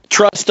bad.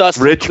 Trust us,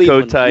 Rich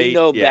Cleveland. Kotite, We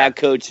know bad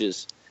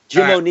coaches.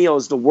 Jim O'Neill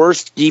is the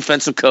worst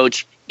defensive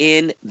coach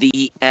in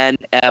the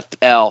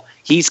NFL.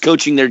 He's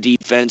coaching their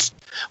defense,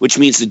 which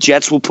means the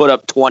Jets will put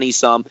up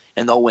 20-some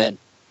and they'll win.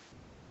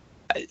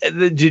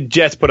 The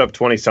Jets put up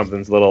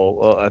 20-something's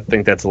little. I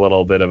think that's a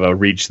little bit of a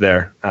reach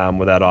there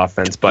with that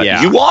offense. But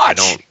you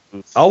watch.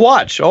 I'll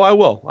watch. Oh, I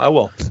will.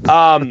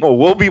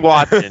 We'll be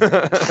watching.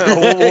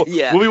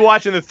 We'll be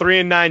watching the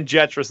 3-9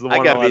 Jets versus the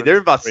 1-11.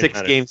 There's about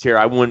 6 games here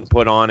I wouldn't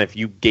put on if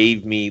you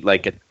gave me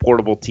like a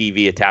portable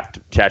TV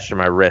attached to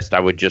my wrist. I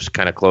would just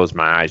kind of close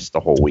my eyes the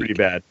whole week. Pretty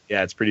bad.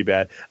 Yeah, it's pretty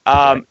bad.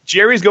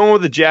 Jerry's going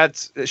with the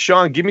Jets.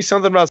 Sean, give me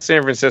something about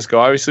San Francisco.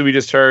 Obviously, we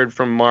just heard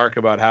from Mark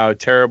about how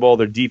terrible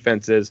their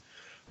defense is.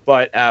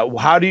 But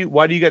why do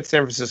you get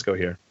San Francisco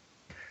here?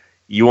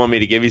 You want me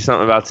to give you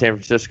something about San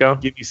Francisco?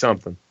 Give you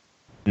something.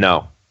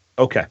 No.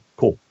 Okay,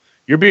 cool.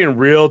 You're being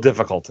real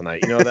difficult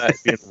tonight. You know that?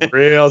 Being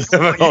real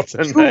difficult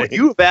tonight.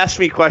 You have asked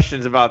me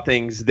questions about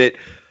things that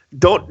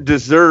don't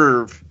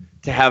deserve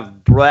to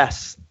have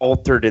breaths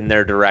altered in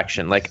their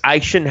direction. Like, I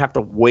shouldn't have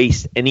to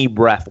waste any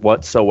breath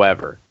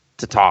whatsoever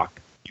to talk.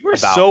 You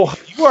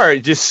are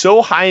just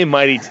so high and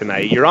mighty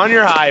tonight. You're on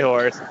your high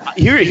horse.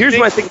 Here's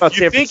my thing about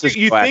San Francisco.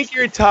 You think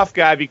you're a tough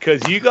guy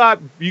because you got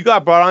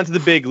brought onto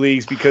the big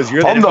leagues because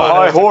you're I'm the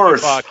high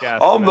horse.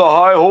 I'm the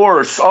high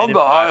horse. I'm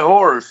the high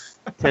horse.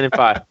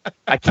 10-5.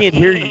 I can't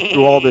hear you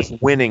through all this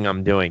winning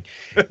I'm doing.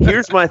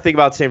 Here's my thing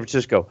about San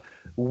Francisco.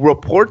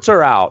 Reports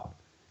are out.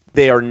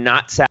 They are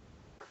not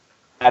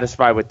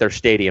satisfied with their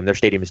stadium. Their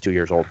stadium is 2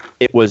 years old.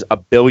 It was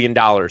 $1 billion,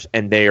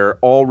 and they are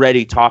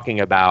already talking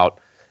about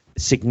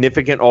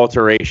significant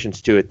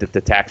alterations to it that the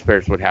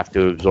taxpayers would have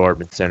to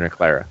absorb in Santa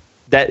Clara.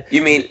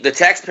 You mean the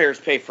taxpayers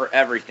pay for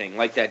everything,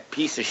 like that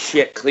piece of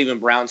shit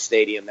Cleveland Browns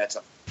Stadium that's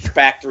a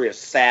factory of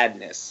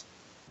sadness.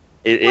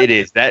 It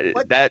is.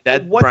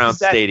 That Browns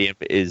Stadium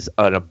is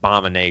an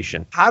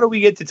abomination. How do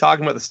we get to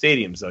talking about the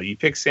stadiums, though? You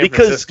pick San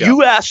Francisco. Because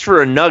you asked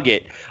for a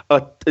nugget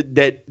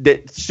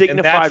that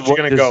signified what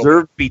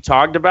deserved to be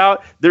talked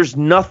about. There's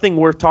nothing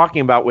worth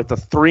talking about with a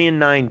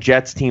 3-9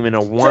 Jets team and a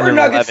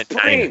 1-11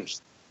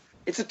 Niners.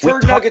 It's a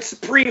turd nugget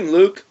supreme,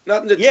 Luke.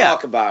 Nothing to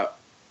talk about.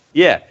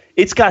 Yeah,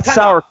 it's got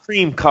sour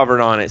cream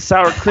covered on it.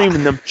 Sour cream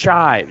and them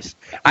chives.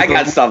 I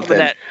got something.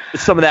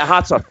 Some of that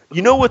hot sauce.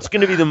 You know what's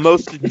going to be the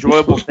most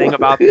enjoyable thing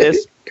about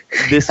this?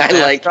 I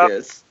like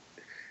this.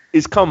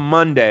 Is come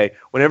Monday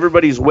when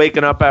everybody's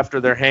waking up after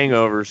their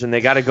hangovers and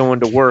they got to go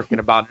into work, and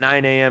about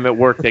 9 a.m. at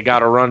work they got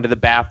to run to the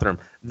bathroom.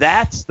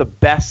 That's the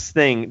best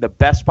thing, the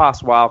best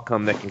possible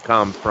outcome that can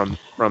come from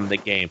the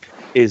game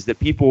is that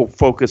people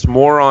focus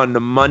more on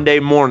the Monday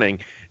morning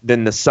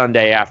than the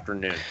Sunday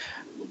afternoon.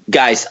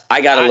 Guys,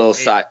 I got a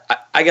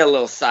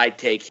little side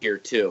take here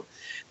too.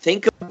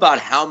 Think about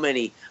how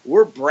many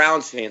we're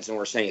Browns fans and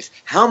we're saying this.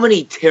 How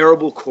many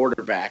terrible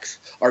quarterbacks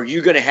are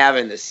you going to have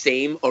in the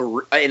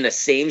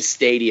same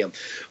stadium?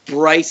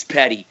 Bryce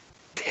Petty,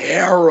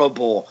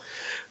 terrible.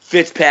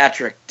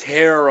 Fitzpatrick,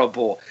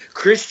 terrible.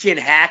 Christian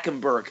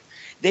Hackenberg,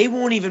 they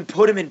won't even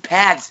put him in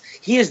pads.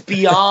 He is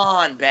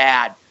beyond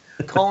bad.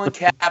 Colin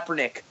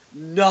Kaepernick,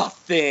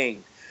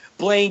 nothing.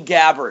 Blaine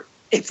Gabbert,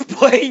 It's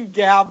Blaine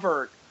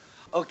Gabbert.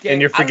 Okay.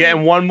 And you're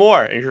forgetting one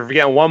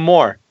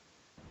more.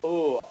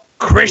 Oh,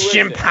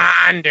 Christian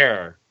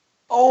Ponder.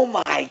 Oh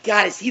my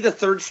God! Is he the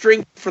third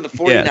string for the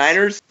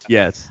 49ers?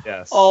 Yes.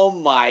 Oh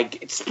my!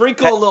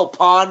 Sprinkle a little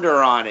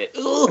Ponder on it.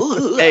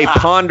 Hey,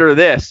 ponder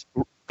this.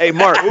 Hey,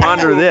 Mark,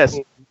 ponder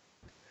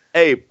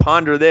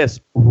this.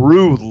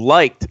 Rue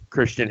liked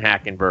Christian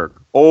Hackenberg.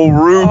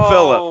 Rue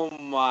Phillip. Oh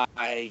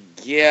my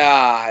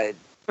God!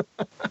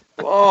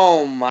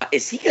 Oh my!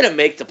 Is he gonna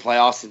make the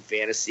playoffs in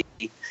fantasy?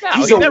 No,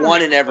 He's a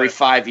one in every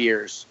 5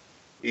 years.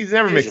 He's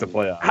never makes the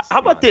playoffs. How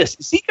about this?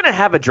 Is he going to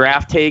have a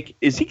draft take?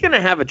 Is he going to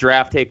have a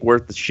draft take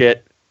worth the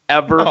shit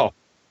ever? No.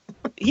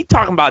 He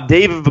talking about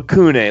David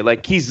Vacune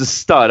like he's a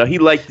stud. He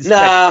like this.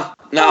 No.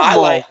 I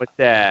like with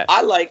that.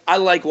 I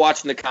like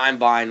watching the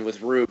combine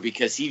with Rue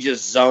because he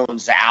just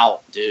zones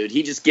out, dude.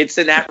 He just gets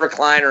in that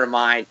recliner of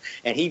mine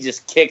and he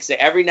just kicks it.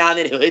 Every now and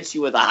then he'll hit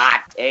you with a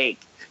hot take.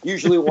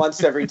 Usually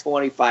once every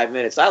 25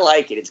 minutes. I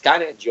like it. It's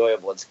kind of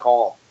enjoyable. It's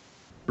calm.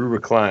 Rue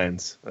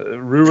reclines.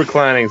 Rue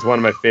reclining is one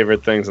of my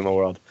favorite things in the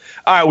world.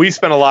 All right, we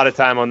spent a lot of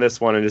time on this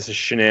one and just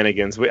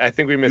shenanigans. I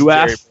think we missed. You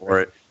asked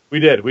for it. We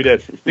did. I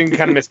think we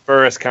kind of missed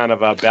Burris kind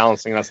of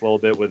balancing us a little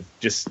bit with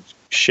just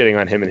shitting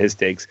on him and his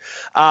takes.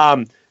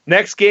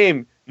 Next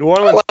game, New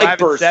Orleans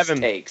 5-7.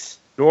 Takes.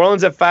 New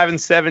Orleans at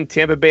 5-7.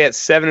 Tampa Bay at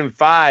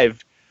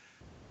 7-5.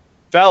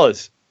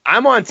 Fellas,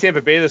 I'm on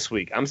Tampa Bay this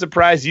week. I'm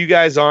surprised you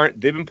guys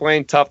aren't. They've been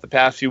playing tough the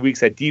past few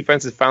weeks. That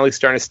defense is finally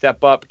starting to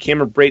step up.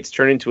 Cameron Brate's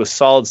turned into a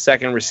solid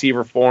second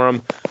receiver for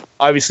him.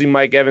 Obviously,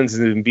 Mike Evans is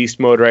in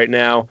beast mode right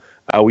now.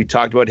 We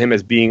talked about him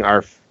as being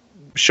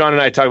Sean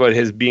and I talked about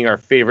his being our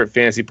favorite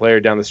fantasy player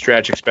down the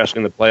stretch, especially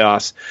in the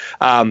playoffs.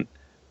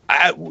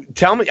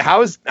 Tell me,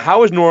 how is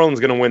New Orleans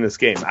going to win this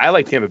game? I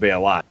like Tampa Bay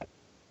a lot.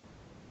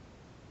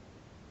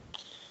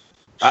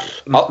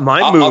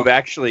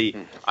 Actually,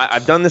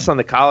 I've done this on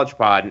the College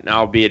Pod, and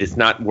albeit it's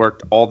not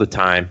worked all the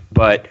time,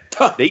 but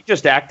they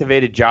just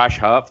activated Josh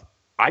Huff.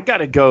 I got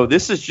to go.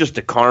 This is just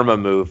a karma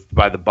move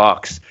by the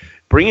Bucs.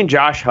 Bringing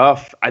Josh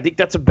Huff, I think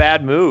that's a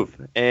bad move.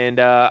 And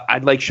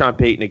I'd like Sean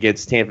Payton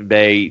against Tampa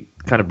Bay,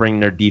 kind of bring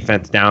their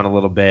defense down a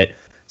little bit.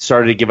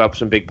 Started to give up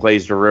some big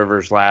plays to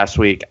Rivers last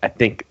week. I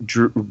think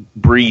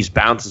Breeze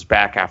bounces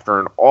back after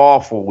an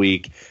awful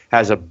week,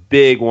 has a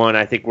big one.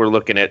 I think we're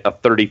looking at a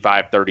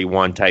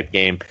 35-31 type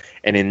game.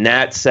 And in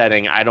that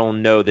setting, I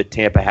don't know that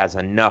Tampa has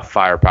enough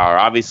firepower.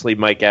 Obviously,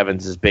 Mike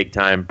Evans is big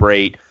time.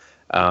 Brate.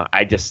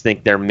 I just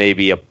think there may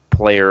be a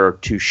player or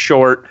two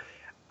short.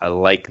 I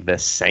like the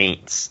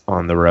Saints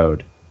on the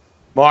road.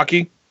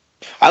 Marky?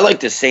 I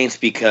like the Saints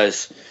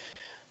because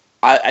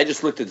I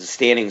just looked at the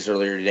standings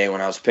earlier today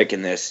when I was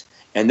picking this.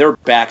 And their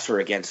backs are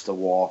against the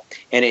wall.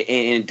 And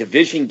in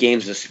division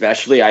games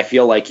especially, I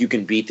feel like you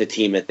can beat the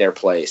team at their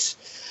place.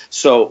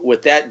 So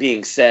with that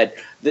being said,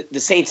 the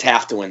Saints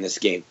have to win this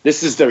game.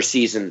 This is their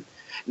season.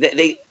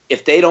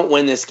 If they don't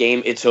win this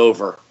game, it's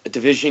over. A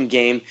division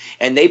game.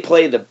 And they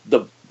play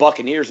the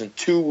Buccaneers in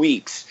 2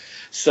 weeks.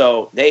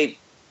 So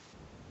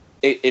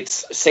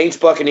it's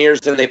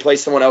Saints-Buccaneers, then they play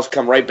someone else,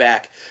 come right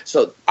back.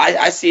 So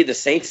I see the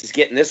Saints as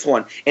getting this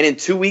one. And in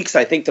 2 weeks,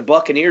 I think the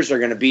Buccaneers are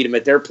going to beat them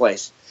at their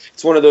place.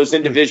 It's one of those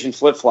in-division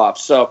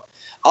flip-flops. So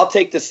I'll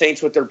take the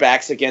Saints with their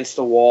backs against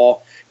the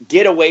wall,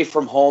 get away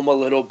from home a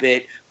little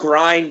bit,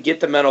 grind, get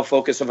the mental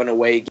focus of an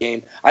away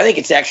game. I think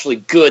it's actually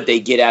good they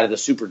get out of the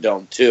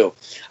Superdome, too.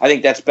 I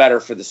think that's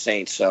better for the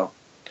Saints. So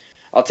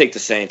I'll take the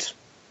Saints.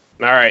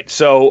 All right,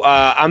 so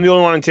I'm the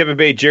only one in Tampa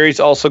Bay. Jerry's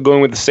also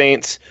going with the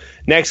Saints.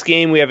 Next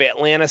game, we have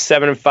Atlanta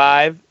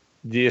 7-5.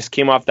 They just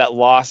came off that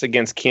loss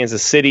against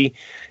Kansas City.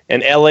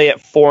 And LA at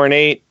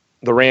 4-8.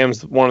 The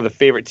Rams, one of the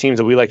favorite teams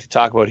that we like to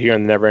talk about here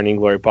on the Never Ending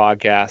Glory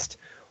podcast.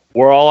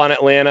 We're all on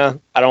Atlanta.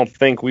 I don't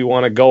think we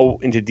want to go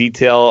into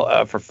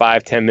detail for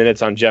 5-10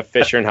 minutes on Jeff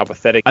Fisher and how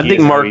pathetic he is. I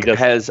think Mark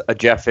has a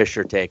Jeff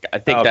Fisher take. I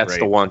think that's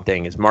the one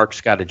thing is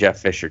Mark's got a Jeff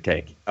Fisher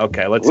take.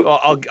 Okay,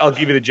 I'll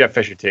give you the Jeff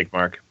Fisher take,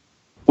 Mark.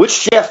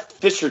 Which Jeff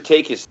Fisher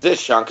take is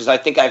this, Sean? Because I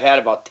think I've had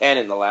about 10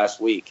 in the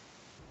last week.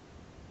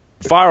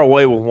 Fire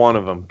away with one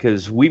of them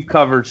because we've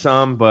covered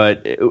some,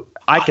 but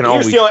I can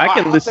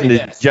listen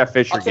to Jeff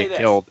Fisher get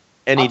killed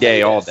any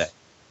day, all day.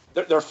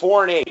 They're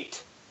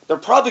 4-8. They're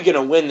probably going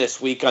to win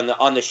this week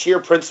on the sheer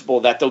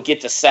principle that they'll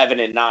get to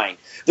 7-9.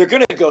 They're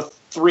going to go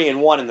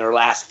 3-1 in their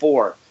last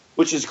 4,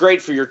 which is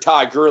great for your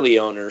Todd Gurley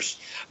owners.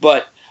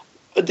 But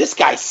this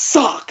guy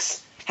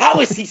sucks.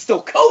 How is he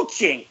still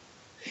coaching?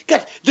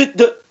 God,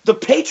 the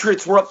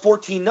Patriots were up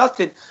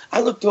 14-0.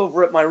 I looked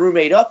over at my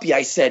roommate Uppy.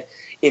 I said,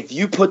 if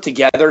you put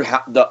together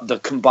the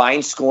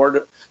combined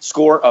score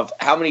of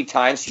how many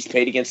times he's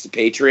played against the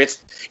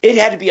Patriots, it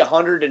had to be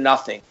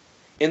 100-0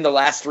 in the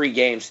last 3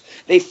 games.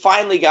 They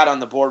finally got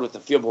on the board with the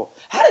field goal.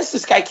 How does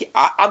this guy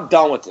I'm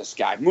done with this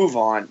guy. Move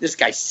on. This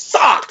guy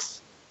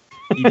sucks.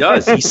 He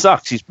does. He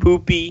sucks. He's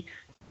poopy.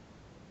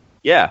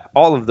 Yeah,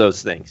 all of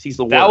those things. He's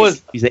the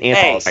worst. He's the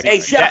anti. Hey,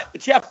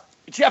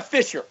 Jeff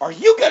Fisher, are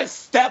you going to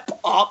step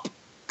up?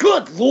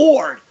 Good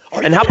Lord.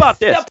 And how about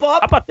this? How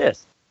about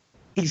this?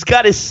 He's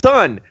got his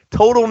son.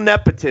 Total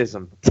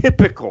nepotism.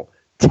 Typical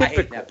I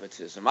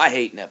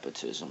hate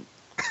nepotism.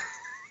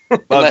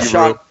 Unless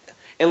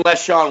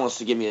Sean wants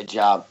to give me a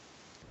job.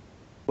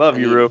 Love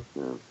you, Rue.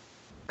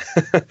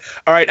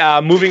 All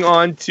right, moving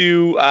on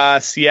to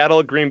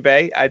Seattle, Green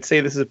Bay. I'd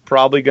say this is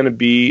probably going to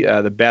be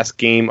the best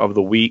game of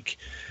the week.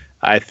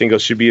 I think it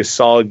should be a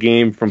solid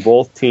game from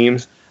both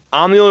teams.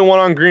 I'm the only one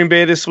on Green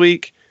Bay this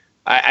week.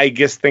 I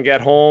think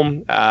at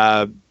home,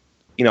 at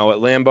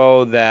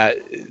Lambeau, that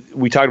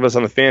we talked about this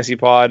on the fantasy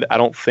pod. I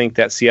don't think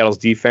that Seattle's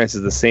defense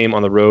is the same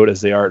on the road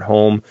as they are at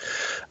home.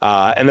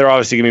 And they're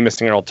obviously going to be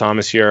missing Earl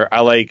Thomas here.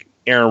 I like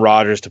Aaron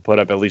Rodgers to put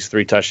up at least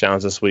 3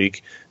 touchdowns this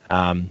week.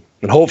 And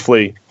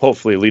hopefully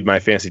lead my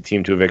fantasy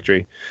team to a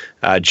victory.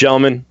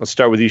 Gentlemen, let's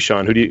start with you,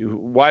 Sean.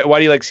 Why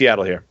do you like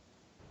Seattle here?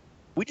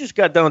 We just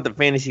got done with the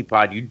fantasy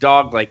pod. You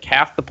dogged like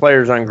half the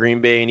players on Green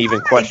Bay and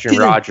even questioned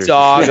Rodgers.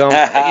 Dog him.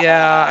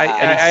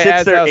 Yeah, he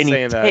sits there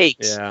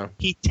and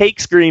he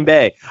takes Green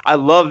Bay. I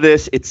love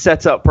this. It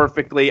sets up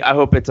perfectly. I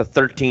hope it's a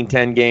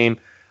 13-10 game.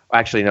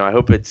 Actually, no, I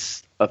hope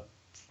it's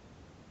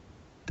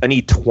I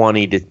need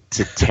 20 to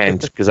 10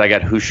 because I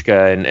got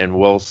Hushka and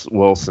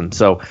Wilson.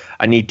 So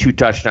I need 2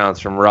 touchdowns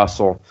from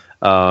Russell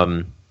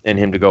and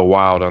him to go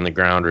wild on the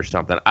ground or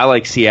something. I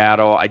like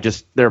Seattle.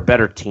 They're a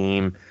better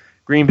team.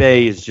 Green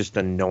Bay is just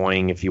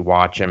annoying if you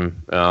watch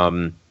him.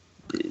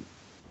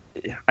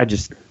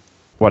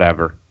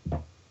 Whatever.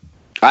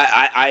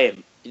 I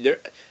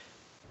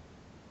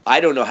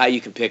don't know how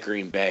you can pick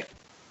Green Bay.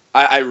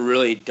 I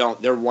really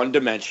don't. They're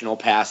one-dimensional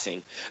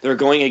passing. They're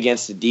going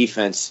against a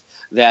defense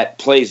that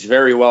plays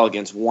very well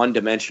against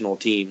one-dimensional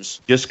teams.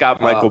 Just got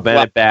Michael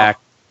Bennett back.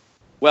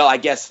 Well, I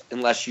guess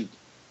unless you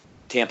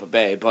Tampa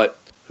Bay, but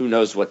who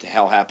knows what the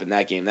hell happened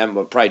that game. That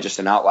was probably just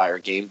an outlier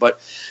game. But,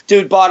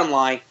 dude, bottom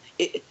line,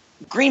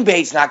 Green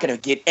Bay's not going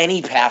to get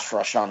any pass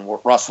rush on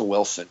Russell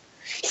Wilson.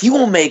 He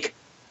will make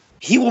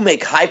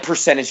high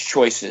percentage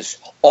choices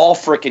all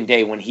frickin'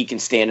 day when he can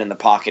stand in the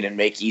pocket and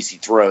make easy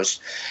throws.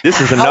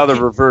 This is another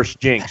reverse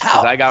jinx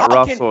because I got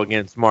Russell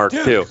against Mark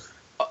too.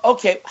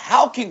 Okay,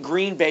 how can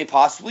Green Bay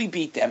possibly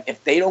beat them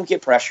if they don't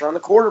get pressure on the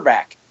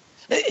quarterback?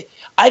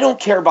 I don't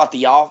care about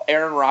the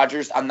Aaron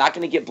Rodgers. I'm not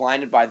going to get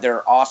blinded by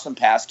their awesome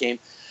pass game.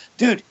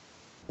 Dude,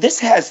 this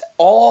has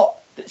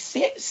all –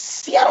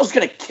 Seattle's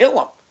going to kill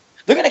them.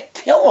 They're going to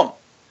kill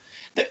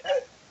them.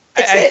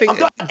 I'm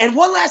done. And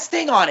one last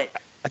thing on it.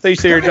 I thought you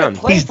said you're done.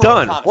 He's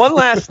done. One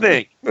last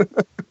thing. They're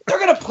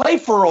going to play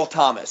for Earl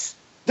Thomas.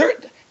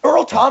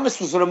 Earl Thomas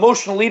was an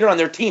emotional leader on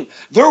their team.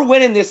 They're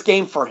winning this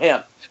game for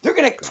him. They're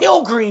going to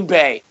kill Green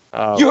Bay.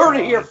 You heard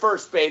it here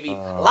first, baby.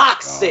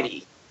 Lock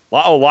City.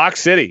 Lock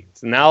City.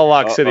 It's now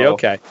Lock City.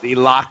 Okay. He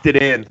locked it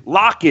in.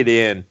 Lock it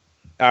in.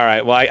 All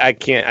right. Well, I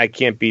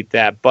can't beat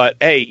that. But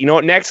hey, you know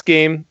what? Next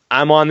game,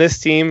 I'm on this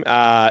team.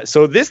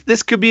 So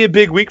this could be a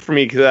big week for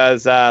me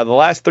because the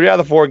last 3 out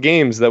of the 4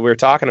 games that we're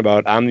talking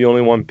about, I'm the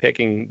only one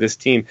picking this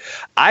team.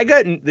 I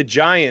got the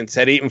Giants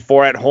at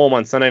 8-4 at home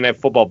on Sunday Night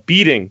Football,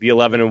 beating the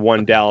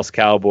 11-1 Dallas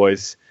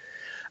Cowboys.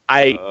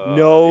 I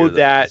know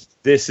that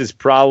this is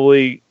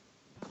probably.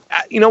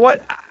 You know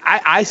what?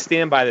 I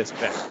stand by this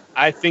pick.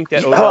 I think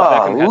that Odell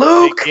Beckham has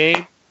a big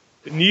game.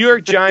 The New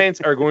York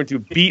Giants are going to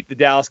beat the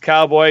Dallas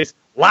Cowboys.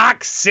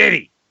 Lock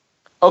City.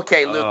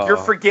 Okay, Luke, you're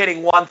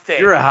forgetting one thing.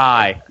 You're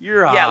high.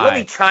 Yeah, let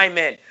me chime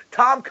in.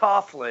 Tom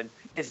Coughlin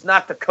is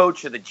not the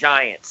coach of the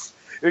Giants.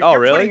 You're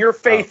really? Putting your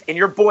faith in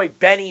your boy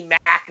Benny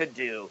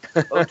McAdoo,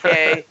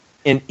 okay?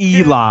 And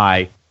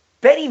Eli.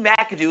 Benny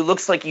McAdoo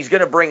looks like he's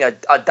going to bring a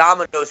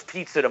Domino's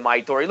pizza to my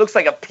door. He looks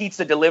like a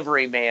pizza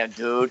delivery man,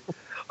 dude.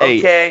 Okay?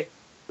 Hey,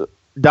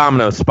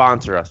 Domino's,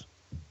 sponsor us.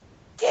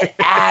 Get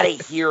out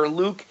of here,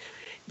 Luke.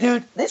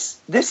 Dude,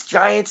 this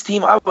Giants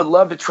team, I would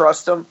love to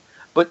trust them.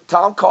 But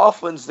Tom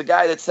Coughlin's the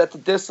guy that set the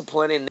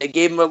discipline, and they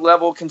gave him a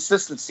level of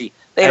consistency.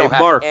 They don't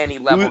have any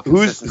level of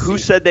consistency. Who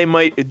said they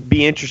might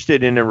be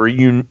interested in a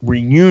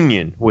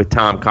reunion with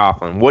Tom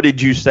Coughlin? What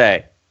did you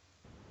say?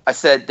 I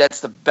said that's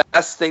the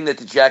best thing that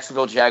the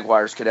Jacksonville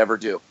Jaguars could ever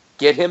do.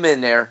 Get him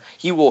in there.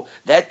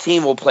 That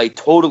team will play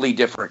totally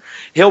different.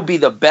 He'll be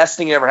the best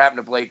thing that ever happened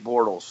to Blake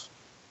Bortles.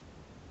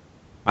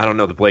 I don't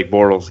know that Blake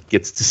Bortles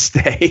gets to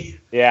stay.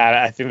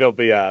 Yeah, I think they'll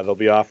be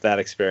off that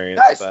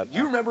experience. Guys,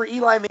 you remember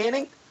Eli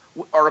Manning?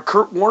 Or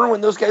Kurt Warner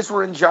when those guys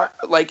were in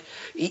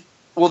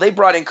they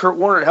brought in Kurt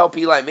Warner to help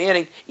Eli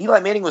Manning. Eli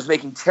Manning was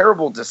making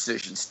terrible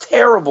decisions.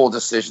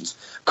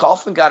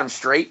 Coughlin got him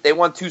straight. They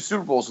won 2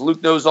 Super Bowls.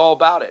 Luke knows all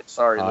about it.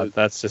 Sorry, Luke.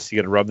 That's just, you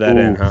got to rub that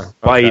in, huh?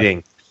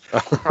 Biting.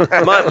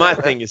 Okay. my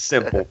thing is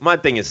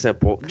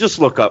simple. Just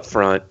look up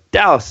front.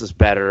 Dallas is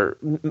better.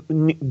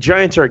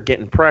 Giants are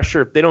getting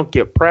pressure. If they don't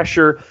get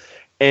pressure,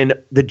 and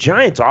the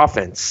Giants'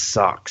 offense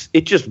sucks.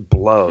 It just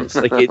blows.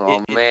 Like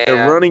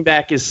their running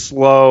back is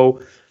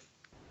slow.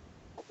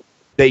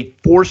 They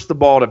force the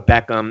ball to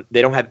Beckham.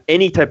 They don't have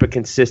any type of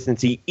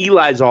consistency.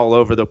 Eli's all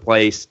over the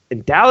place.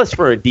 And Dallas,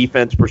 from a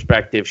defense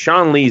perspective,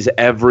 Sean Lee's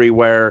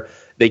everywhere.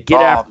 They get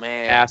after the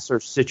passer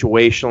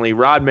situationally.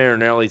 Rod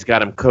Marinelli's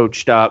got him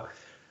coached up.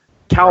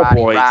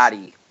 Cowboys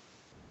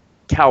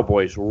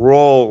Cowboys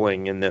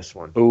rolling in this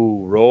one.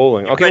 Ooh,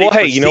 rolling. Okay, well,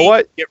 hey, you know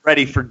what? Get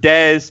ready for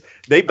Dez.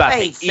 I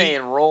ain't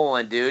saying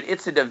rolling, dude.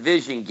 It's a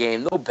division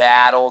game. No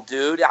battle,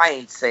 dude. I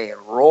ain't saying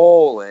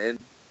rolling.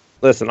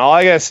 Listen, all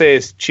I got to say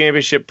is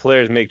championship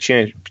players make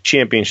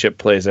championship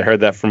plays. I heard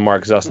that from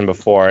Mark Zussman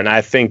before, and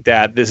I think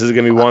that this is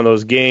going to be one of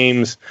those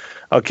games,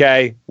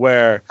 okay,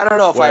 where... I don't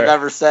know if I've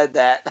ever said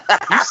that.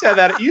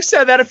 You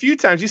said that a few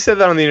times. You said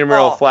that on the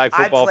intramural flag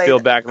football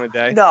field back in the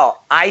day. No,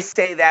 I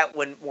say that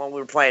when we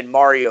were playing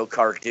Mario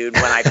Kart, dude,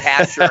 when I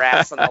pass your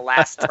ass on the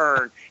last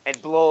turn and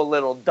blow a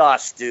little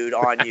dust, dude,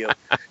 on you.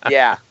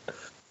 Yeah.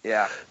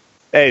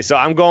 Hey, so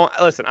I'm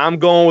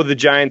going with the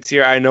Giants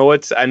here. I know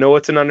it's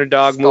an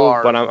underdog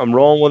move, but I'm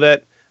rolling with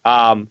it.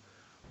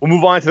 We'll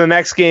move on to the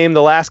next game,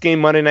 the last game,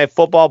 Monday Night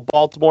Football.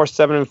 Baltimore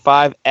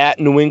 7-5 at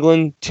New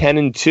England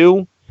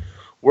 10-2.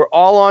 We're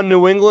all on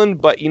New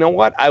England, but you know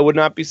what? I would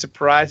not be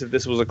surprised if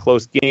this was a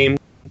close game.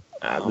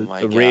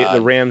 The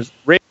Rams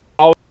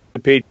always the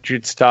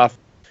Patriots tough,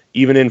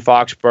 even in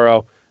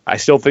Foxborough. I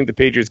still think the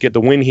Patriots get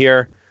the win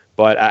here.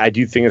 But I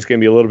do think it's going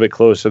to be a little bit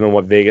closer than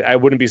what Vegas. I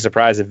wouldn't be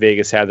surprised if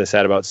Vegas had this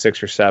at about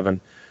 6 or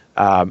 7.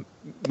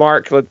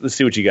 Mark, let's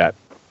see what you got.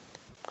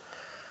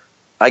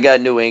 I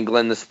got New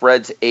England. The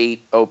spread's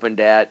 8,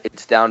 opened at.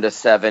 It's down to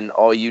 7.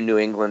 All you New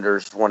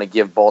Englanders want to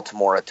give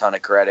Baltimore a ton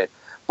of credit.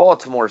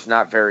 Baltimore's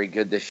not very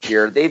good this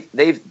year.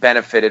 They've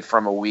benefited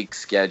from a weak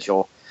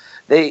schedule.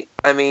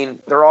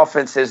 Their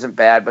offense isn't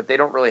bad, but they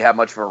don't really have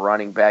much of a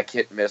running back,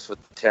 hit and miss with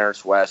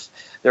Terrence West.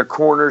 Their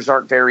corners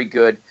aren't very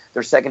good.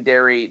 Their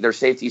secondary, their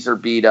safeties are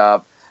beat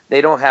up.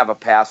 They don't have a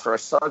pass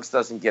rush. Suggs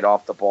doesn't get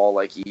off the ball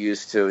like he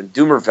used to. And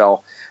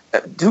Dumervil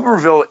and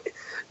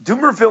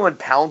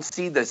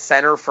Pouncey, the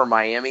center for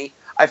Miami,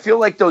 I feel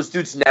like those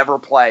dudes never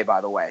play,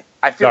 by the way.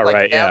 I feel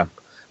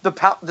the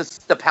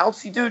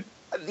Pouncey dude,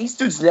 these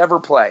dudes never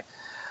play.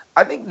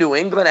 I think New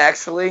England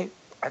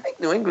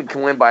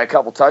can win by a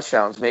couple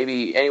touchdowns,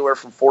 maybe anywhere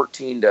from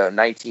 14 to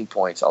 19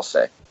 points, I'll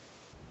say.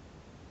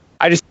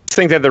 I just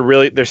think that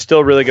they're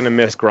still really going to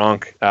miss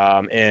Gronk,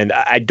 and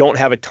I don't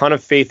have a ton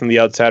of faith in the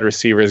outside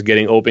receivers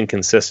getting open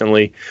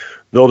consistently.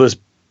 They'll just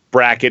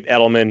bracket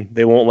Edelman.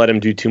 They won't let him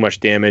do too much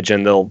damage,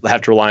 and they'll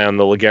have to rely on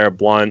the LeGarrette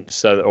Blount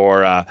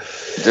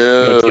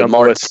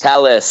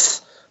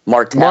Martellus.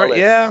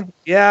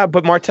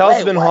 But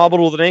Martell's been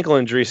hobbled with an ankle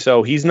injury,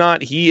 so he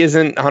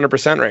isn't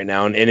 100% right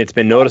now, and it's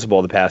been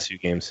noticeable the past few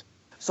games.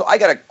 So I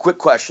got a quick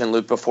question,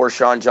 Luke, before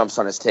Sean jumps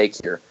on his take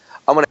here.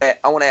 I want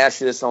to ask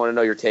you this. I want to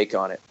know your take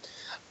on it.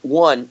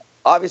 One,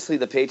 obviously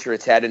the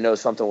Patriots had to know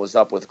something was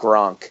up with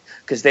Gronk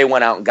because they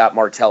went out and got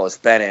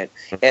Martellus Bennett,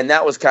 and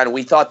that was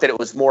we thought that it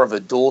was more of a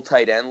dual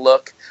tight end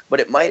look, but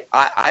it might.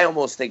 I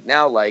almost think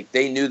now like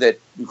they knew that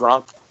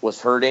Gronk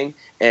was hurting,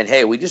 and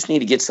hey, we just need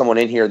to get someone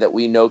in here that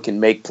we know can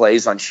make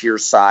plays on sheer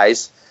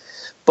size.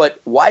 But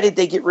why did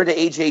they get rid of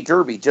AJ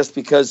Derby? Just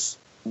because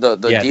the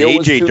deal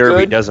was too AJ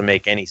Derby good? Doesn't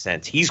make any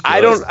sense. He's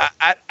good.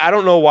 I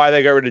don't know why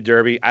they got rid of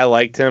Derby. I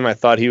liked him. I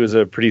thought he was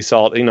a pretty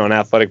solid, an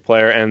athletic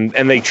player, and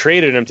they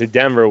traded him to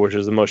Denver, which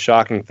was the most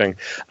shocking thing.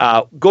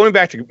 Going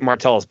back to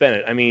Martellus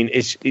Bennett,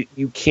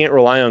 you can't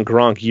rely on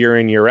Gronk year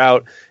in, year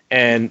out,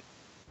 and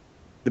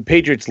the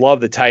Patriots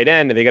love the tight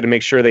end, and they got to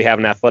make sure they have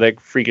an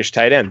athletic, freakish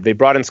tight end. They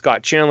brought in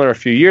Scott Chandler a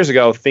few years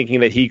ago, thinking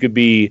that he could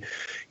be,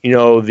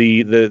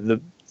 the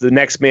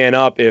next man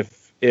up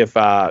if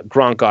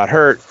Gronk got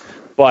hurt.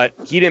 But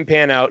he didn't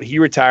pan out. He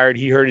retired.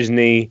 He hurt his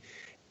knee.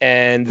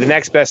 And the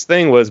next best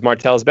thing was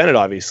Martellus Bennett,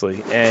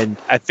 obviously. And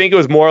I think it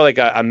was more like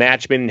a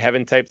match made in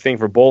heaven type thing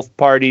for both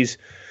parties.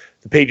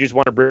 The Patriots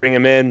want to bring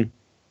him in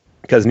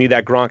because need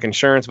that Gronk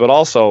insurance. But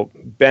also,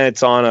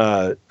 Bennett's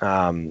on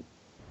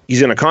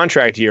he's in a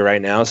contract year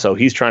right now, so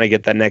he's trying to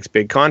get that next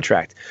big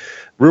contract.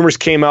 Rumors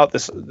came out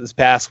this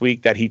past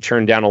week that he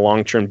turned down a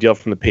long-term deal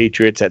from the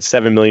Patriots at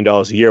 $7 million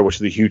a year, which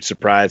is a huge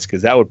surprise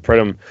because that would put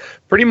him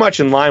pretty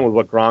much in line with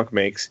what Gronk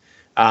makes.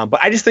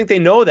 But I just think they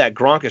know that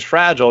Gronk is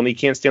fragile and he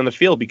can't stay on the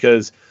field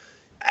because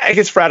I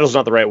guess fragile is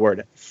not the right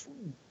word.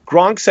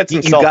 Gronk sets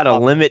himself up. You got to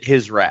limit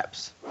his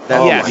reps.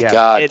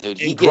 God, dude.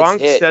 He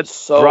gets hit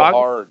so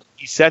hard.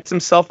 He sets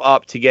himself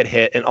up to get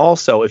hit. And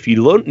also, if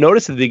you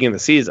notice at the beginning of the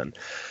season,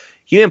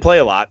 he didn't play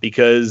a lot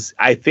because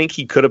I think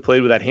he could have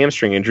played with that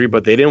hamstring injury,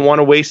 but they didn't want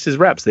to waste his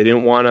reps. They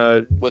didn't want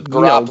to. With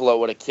Garoppolo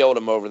would have killed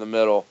him over the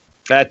middle.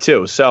 That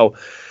too. So,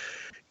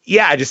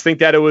 yeah, I just think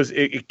that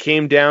it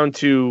came down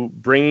to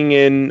bringing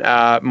in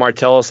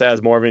Martellus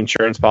as more of an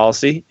insurance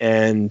policy,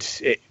 and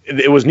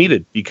it was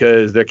needed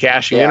because they're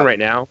cashing in right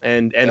now,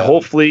 and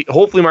hopefully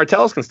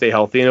Martellus can stay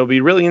healthy, and it'll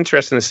be really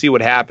interesting to see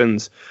what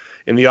happens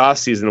in the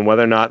offseason and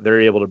whether or not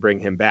they're able to bring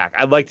him back.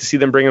 I'd like to see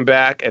them bring him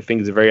back. I think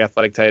he's a very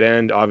athletic tight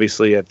end.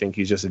 Obviously, I think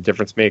he's just a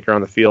difference maker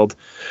on the field,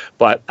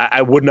 but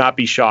I would not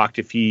be shocked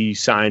if he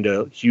signed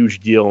a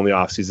huge deal in the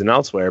offseason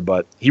elsewhere,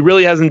 but he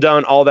really hasn't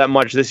done all that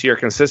much this year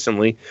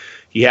consistently.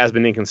 He has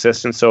been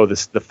inconsistent, so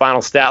the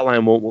final stat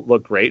line won't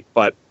look great,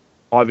 but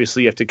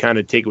obviously you have to kind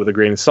of take it with a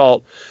grain of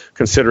salt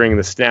considering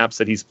the snaps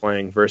that he's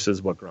playing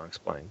versus what Gronk's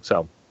playing.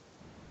 So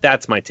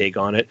that's my take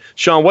on it.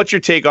 Sean, what's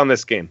your take on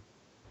this game?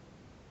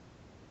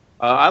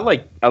 I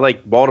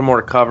like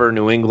Baltimore to cover,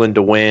 New England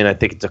to win. I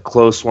think it's a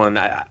close one.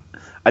 I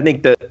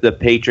think that the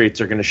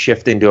Patriots are going to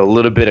shift into a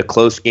little bit of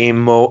close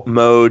game mode,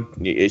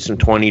 some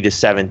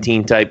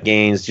 20-17 type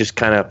games,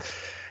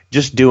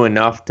 just do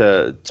enough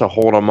to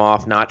hold them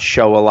off, not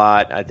show a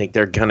lot. I think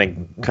they're going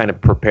to kind of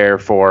prepare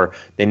for.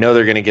 They know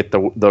they're going to get the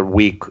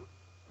week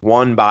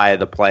one bye of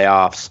the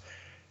playoffs,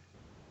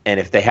 and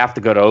if they have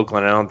to go to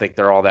Oakland, I don't think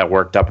they're all that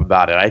worked up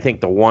about it. I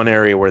think the one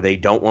area where they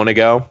don't want to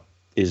go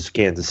is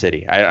Kansas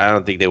City. I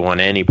don't think they want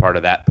any part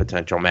of that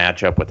potential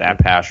matchup with that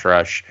pass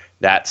rush,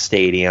 that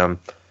stadium,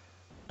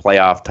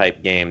 playoff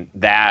type game.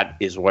 That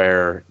is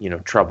where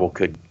trouble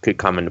could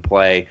come into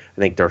play. I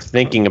think they're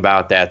thinking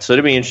about that. So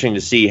it'll be interesting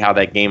to see how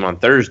that game on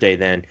Thursday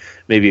then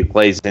maybe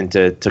plays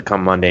into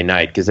come Monday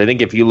night. Because I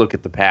think if you look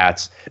at the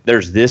Pats,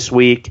 there's this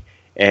week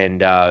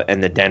and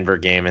the Denver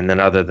game, and then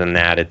other than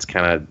that, it's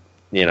kind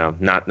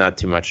of not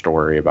too much to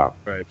worry about.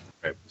 Right.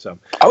 So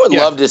I would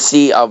love to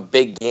see a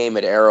big game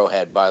at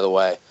Arrowhead. By the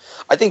way,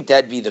 I think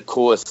that'd be the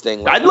coolest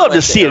thing. I'd love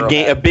to see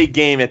a big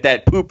game at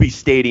that poopy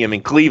stadium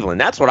in Cleveland.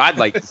 That's what I'd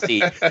like to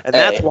see, and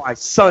that's why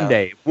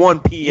Sunday, 1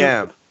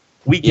 p.m.,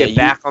 we get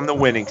back on the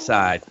winning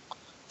side.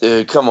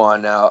 Dude, come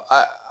on now.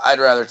 I'd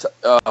rather.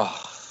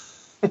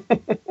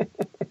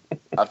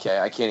 Okay,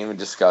 I can't even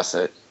discuss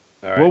it.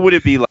 All right. What would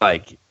it be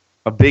like?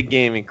 A big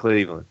game in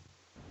Cleveland.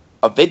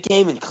 A big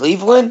game in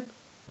Cleveland?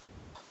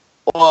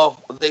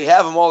 Well, they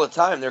have them all the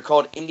time. They're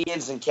called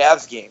Indians and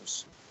Cavs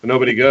games. But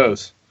nobody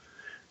goes.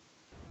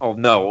 Oh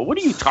no! What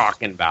are you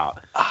talking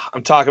about?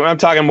 I'm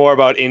talking more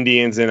about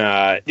Indians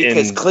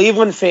because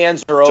Cleveland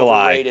fans are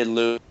overrated,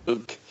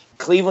 Luke.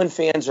 Cleveland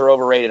fans are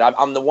overrated.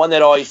 I'm the one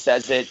that always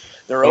says it.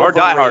 They're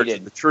overrated. Our diehards are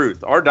the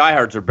truth. Our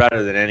diehards are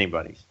better than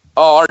anybody's.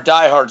 Oh, our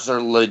diehards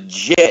are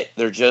legit.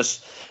 They're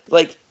just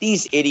like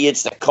these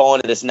idiots that call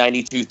into this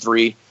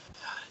 92.3.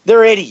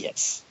 They're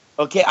idiots.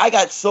 Okay, I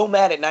got so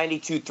mad at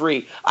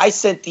 92.3. I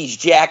sent these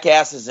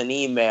jackasses an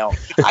email.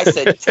 I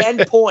said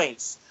 10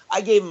 points. I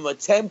gave them a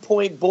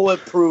 10-point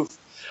bulletproof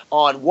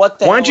on what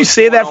the hell. Why don't you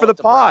say that for the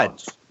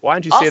pod? Why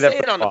don't you say that? I'll say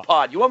it on the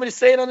pod. You want me to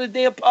say it on the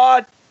damn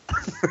pod?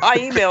 I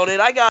emailed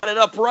it. I got it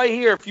up right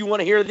here. If you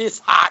want to hear this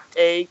hot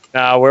take.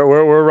 No,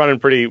 we're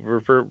running pretty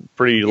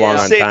long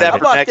on save time. That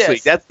for next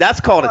week. That's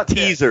called a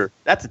teaser.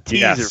 That's a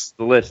teaser for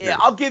the listeners. Yeah,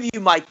 I'll give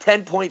you my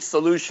 10-point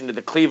solution to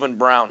the Cleveland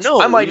Browns.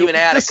 No, I might even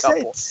add a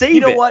couple. Save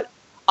you know what?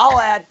 I'll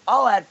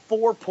add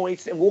 4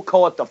 points, and we'll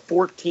call it the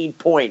 14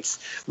 points.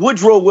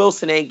 Woodrow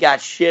Wilson ain't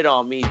got shit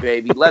on me,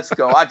 baby. Let's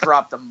go. I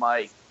dropped the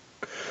mic.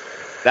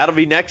 That'll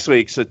be next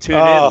week, so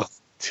tune in.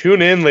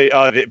 Tune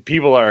in.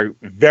 People are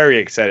very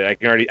excited. I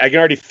can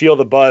already feel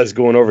the buzz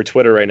going over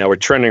Twitter right now. We're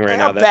trending right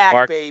now. That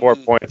Mark 4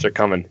 points are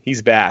coming.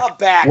 He's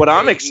back. What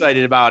I'm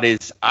excited about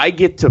is I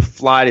get to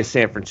fly to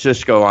San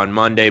Francisco on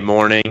Monday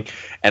morning,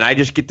 and I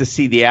just get to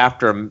see the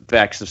after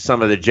effects of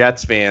some of the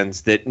Jets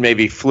fans that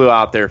maybe flew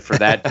out there for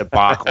that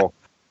debacle.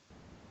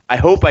 I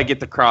hope I get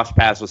to cross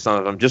paths with some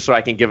of them just so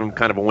I can give them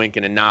kind of a wink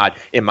and a nod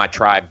in my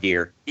tribe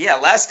gear. Yeah,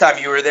 last time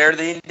you were there,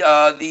 the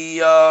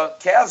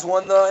Cavs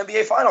won the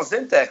NBA Finals,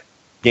 didn't they?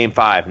 Game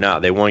 5. No,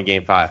 they won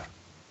Game 5.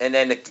 And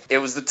then it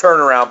was the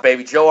turnaround,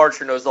 baby. Joe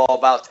Archer knows all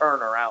about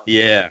turnaround.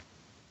 Yeah.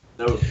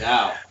 No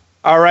doubt.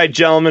 All right,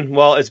 gentlemen.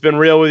 Well, it's been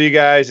real with you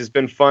guys. It's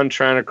been fun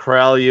trying to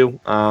corral you.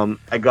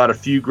 I got a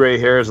few gray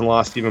hairs and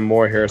lost even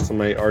more hair, so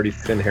my already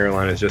thin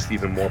hairline is just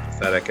even more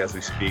pathetic as we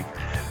speak.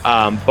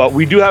 But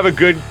we do have a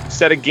good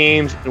set of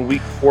games in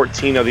Week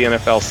 14 of the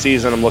NFL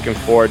season. I'm looking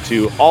forward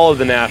to all of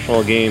the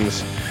national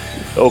games.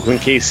 The Oakland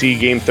KC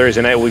game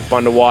Thursday night will be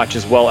fun to watch,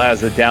 as well as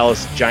the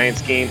Dallas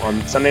Giants game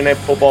on Sunday Night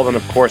Football. Then,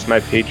 of course,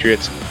 my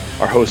Patriots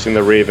are hosting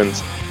the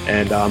Ravens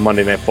and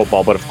Monday Night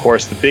Football. But, of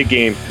course, the big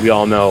game we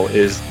all know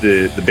is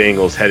the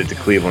Bengals headed to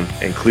Cleveland,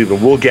 and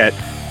Cleveland will get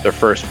their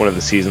first win of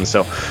the season.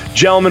 So,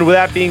 gentlemen, with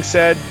that being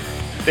said,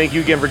 thank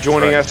you again for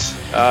joining us.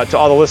 To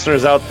all the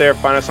listeners out there,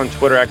 find us on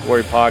Twitter at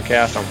Glory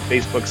Podcast, on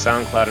Facebook,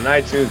 SoundCloud, and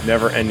iTunes.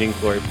 Never Ending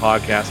Glory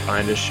Podcast.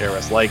 Find us, share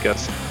us, like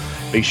us.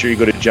 Make sure you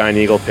go to Giant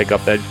Eagle, pick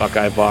up that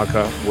Buckeye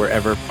Vodka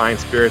wherever fine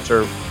spirits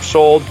are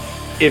sold.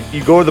 If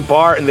you go to the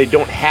bar and they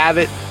don't have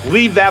it,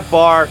 leave that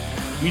bar.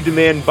 We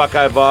demand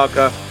Buckeye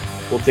Vodka.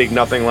 We'll take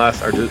nothing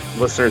less. Our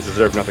listeners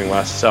deserve nothing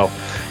less. So,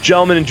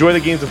 gentlemen, enjoy the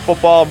games of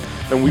football,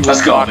 and we will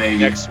talk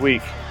next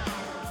week.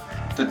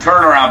 The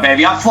turnaround,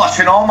 baby. I'm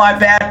flushing all my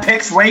bad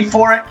picks. Wait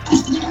for it.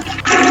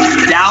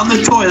 Down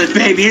the toilet,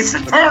 baby. It's the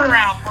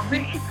turnaround for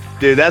me.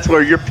 Dude, that's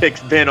where your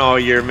pick's been all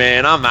year,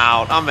 man. I'm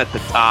out. I'm at the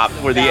top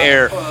where the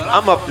air.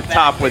 I'm up the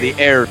top where the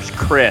air is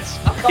crisp.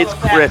 It's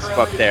crisp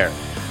up there.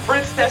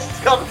 Princess is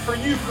coming for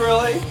you,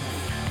 Grilly.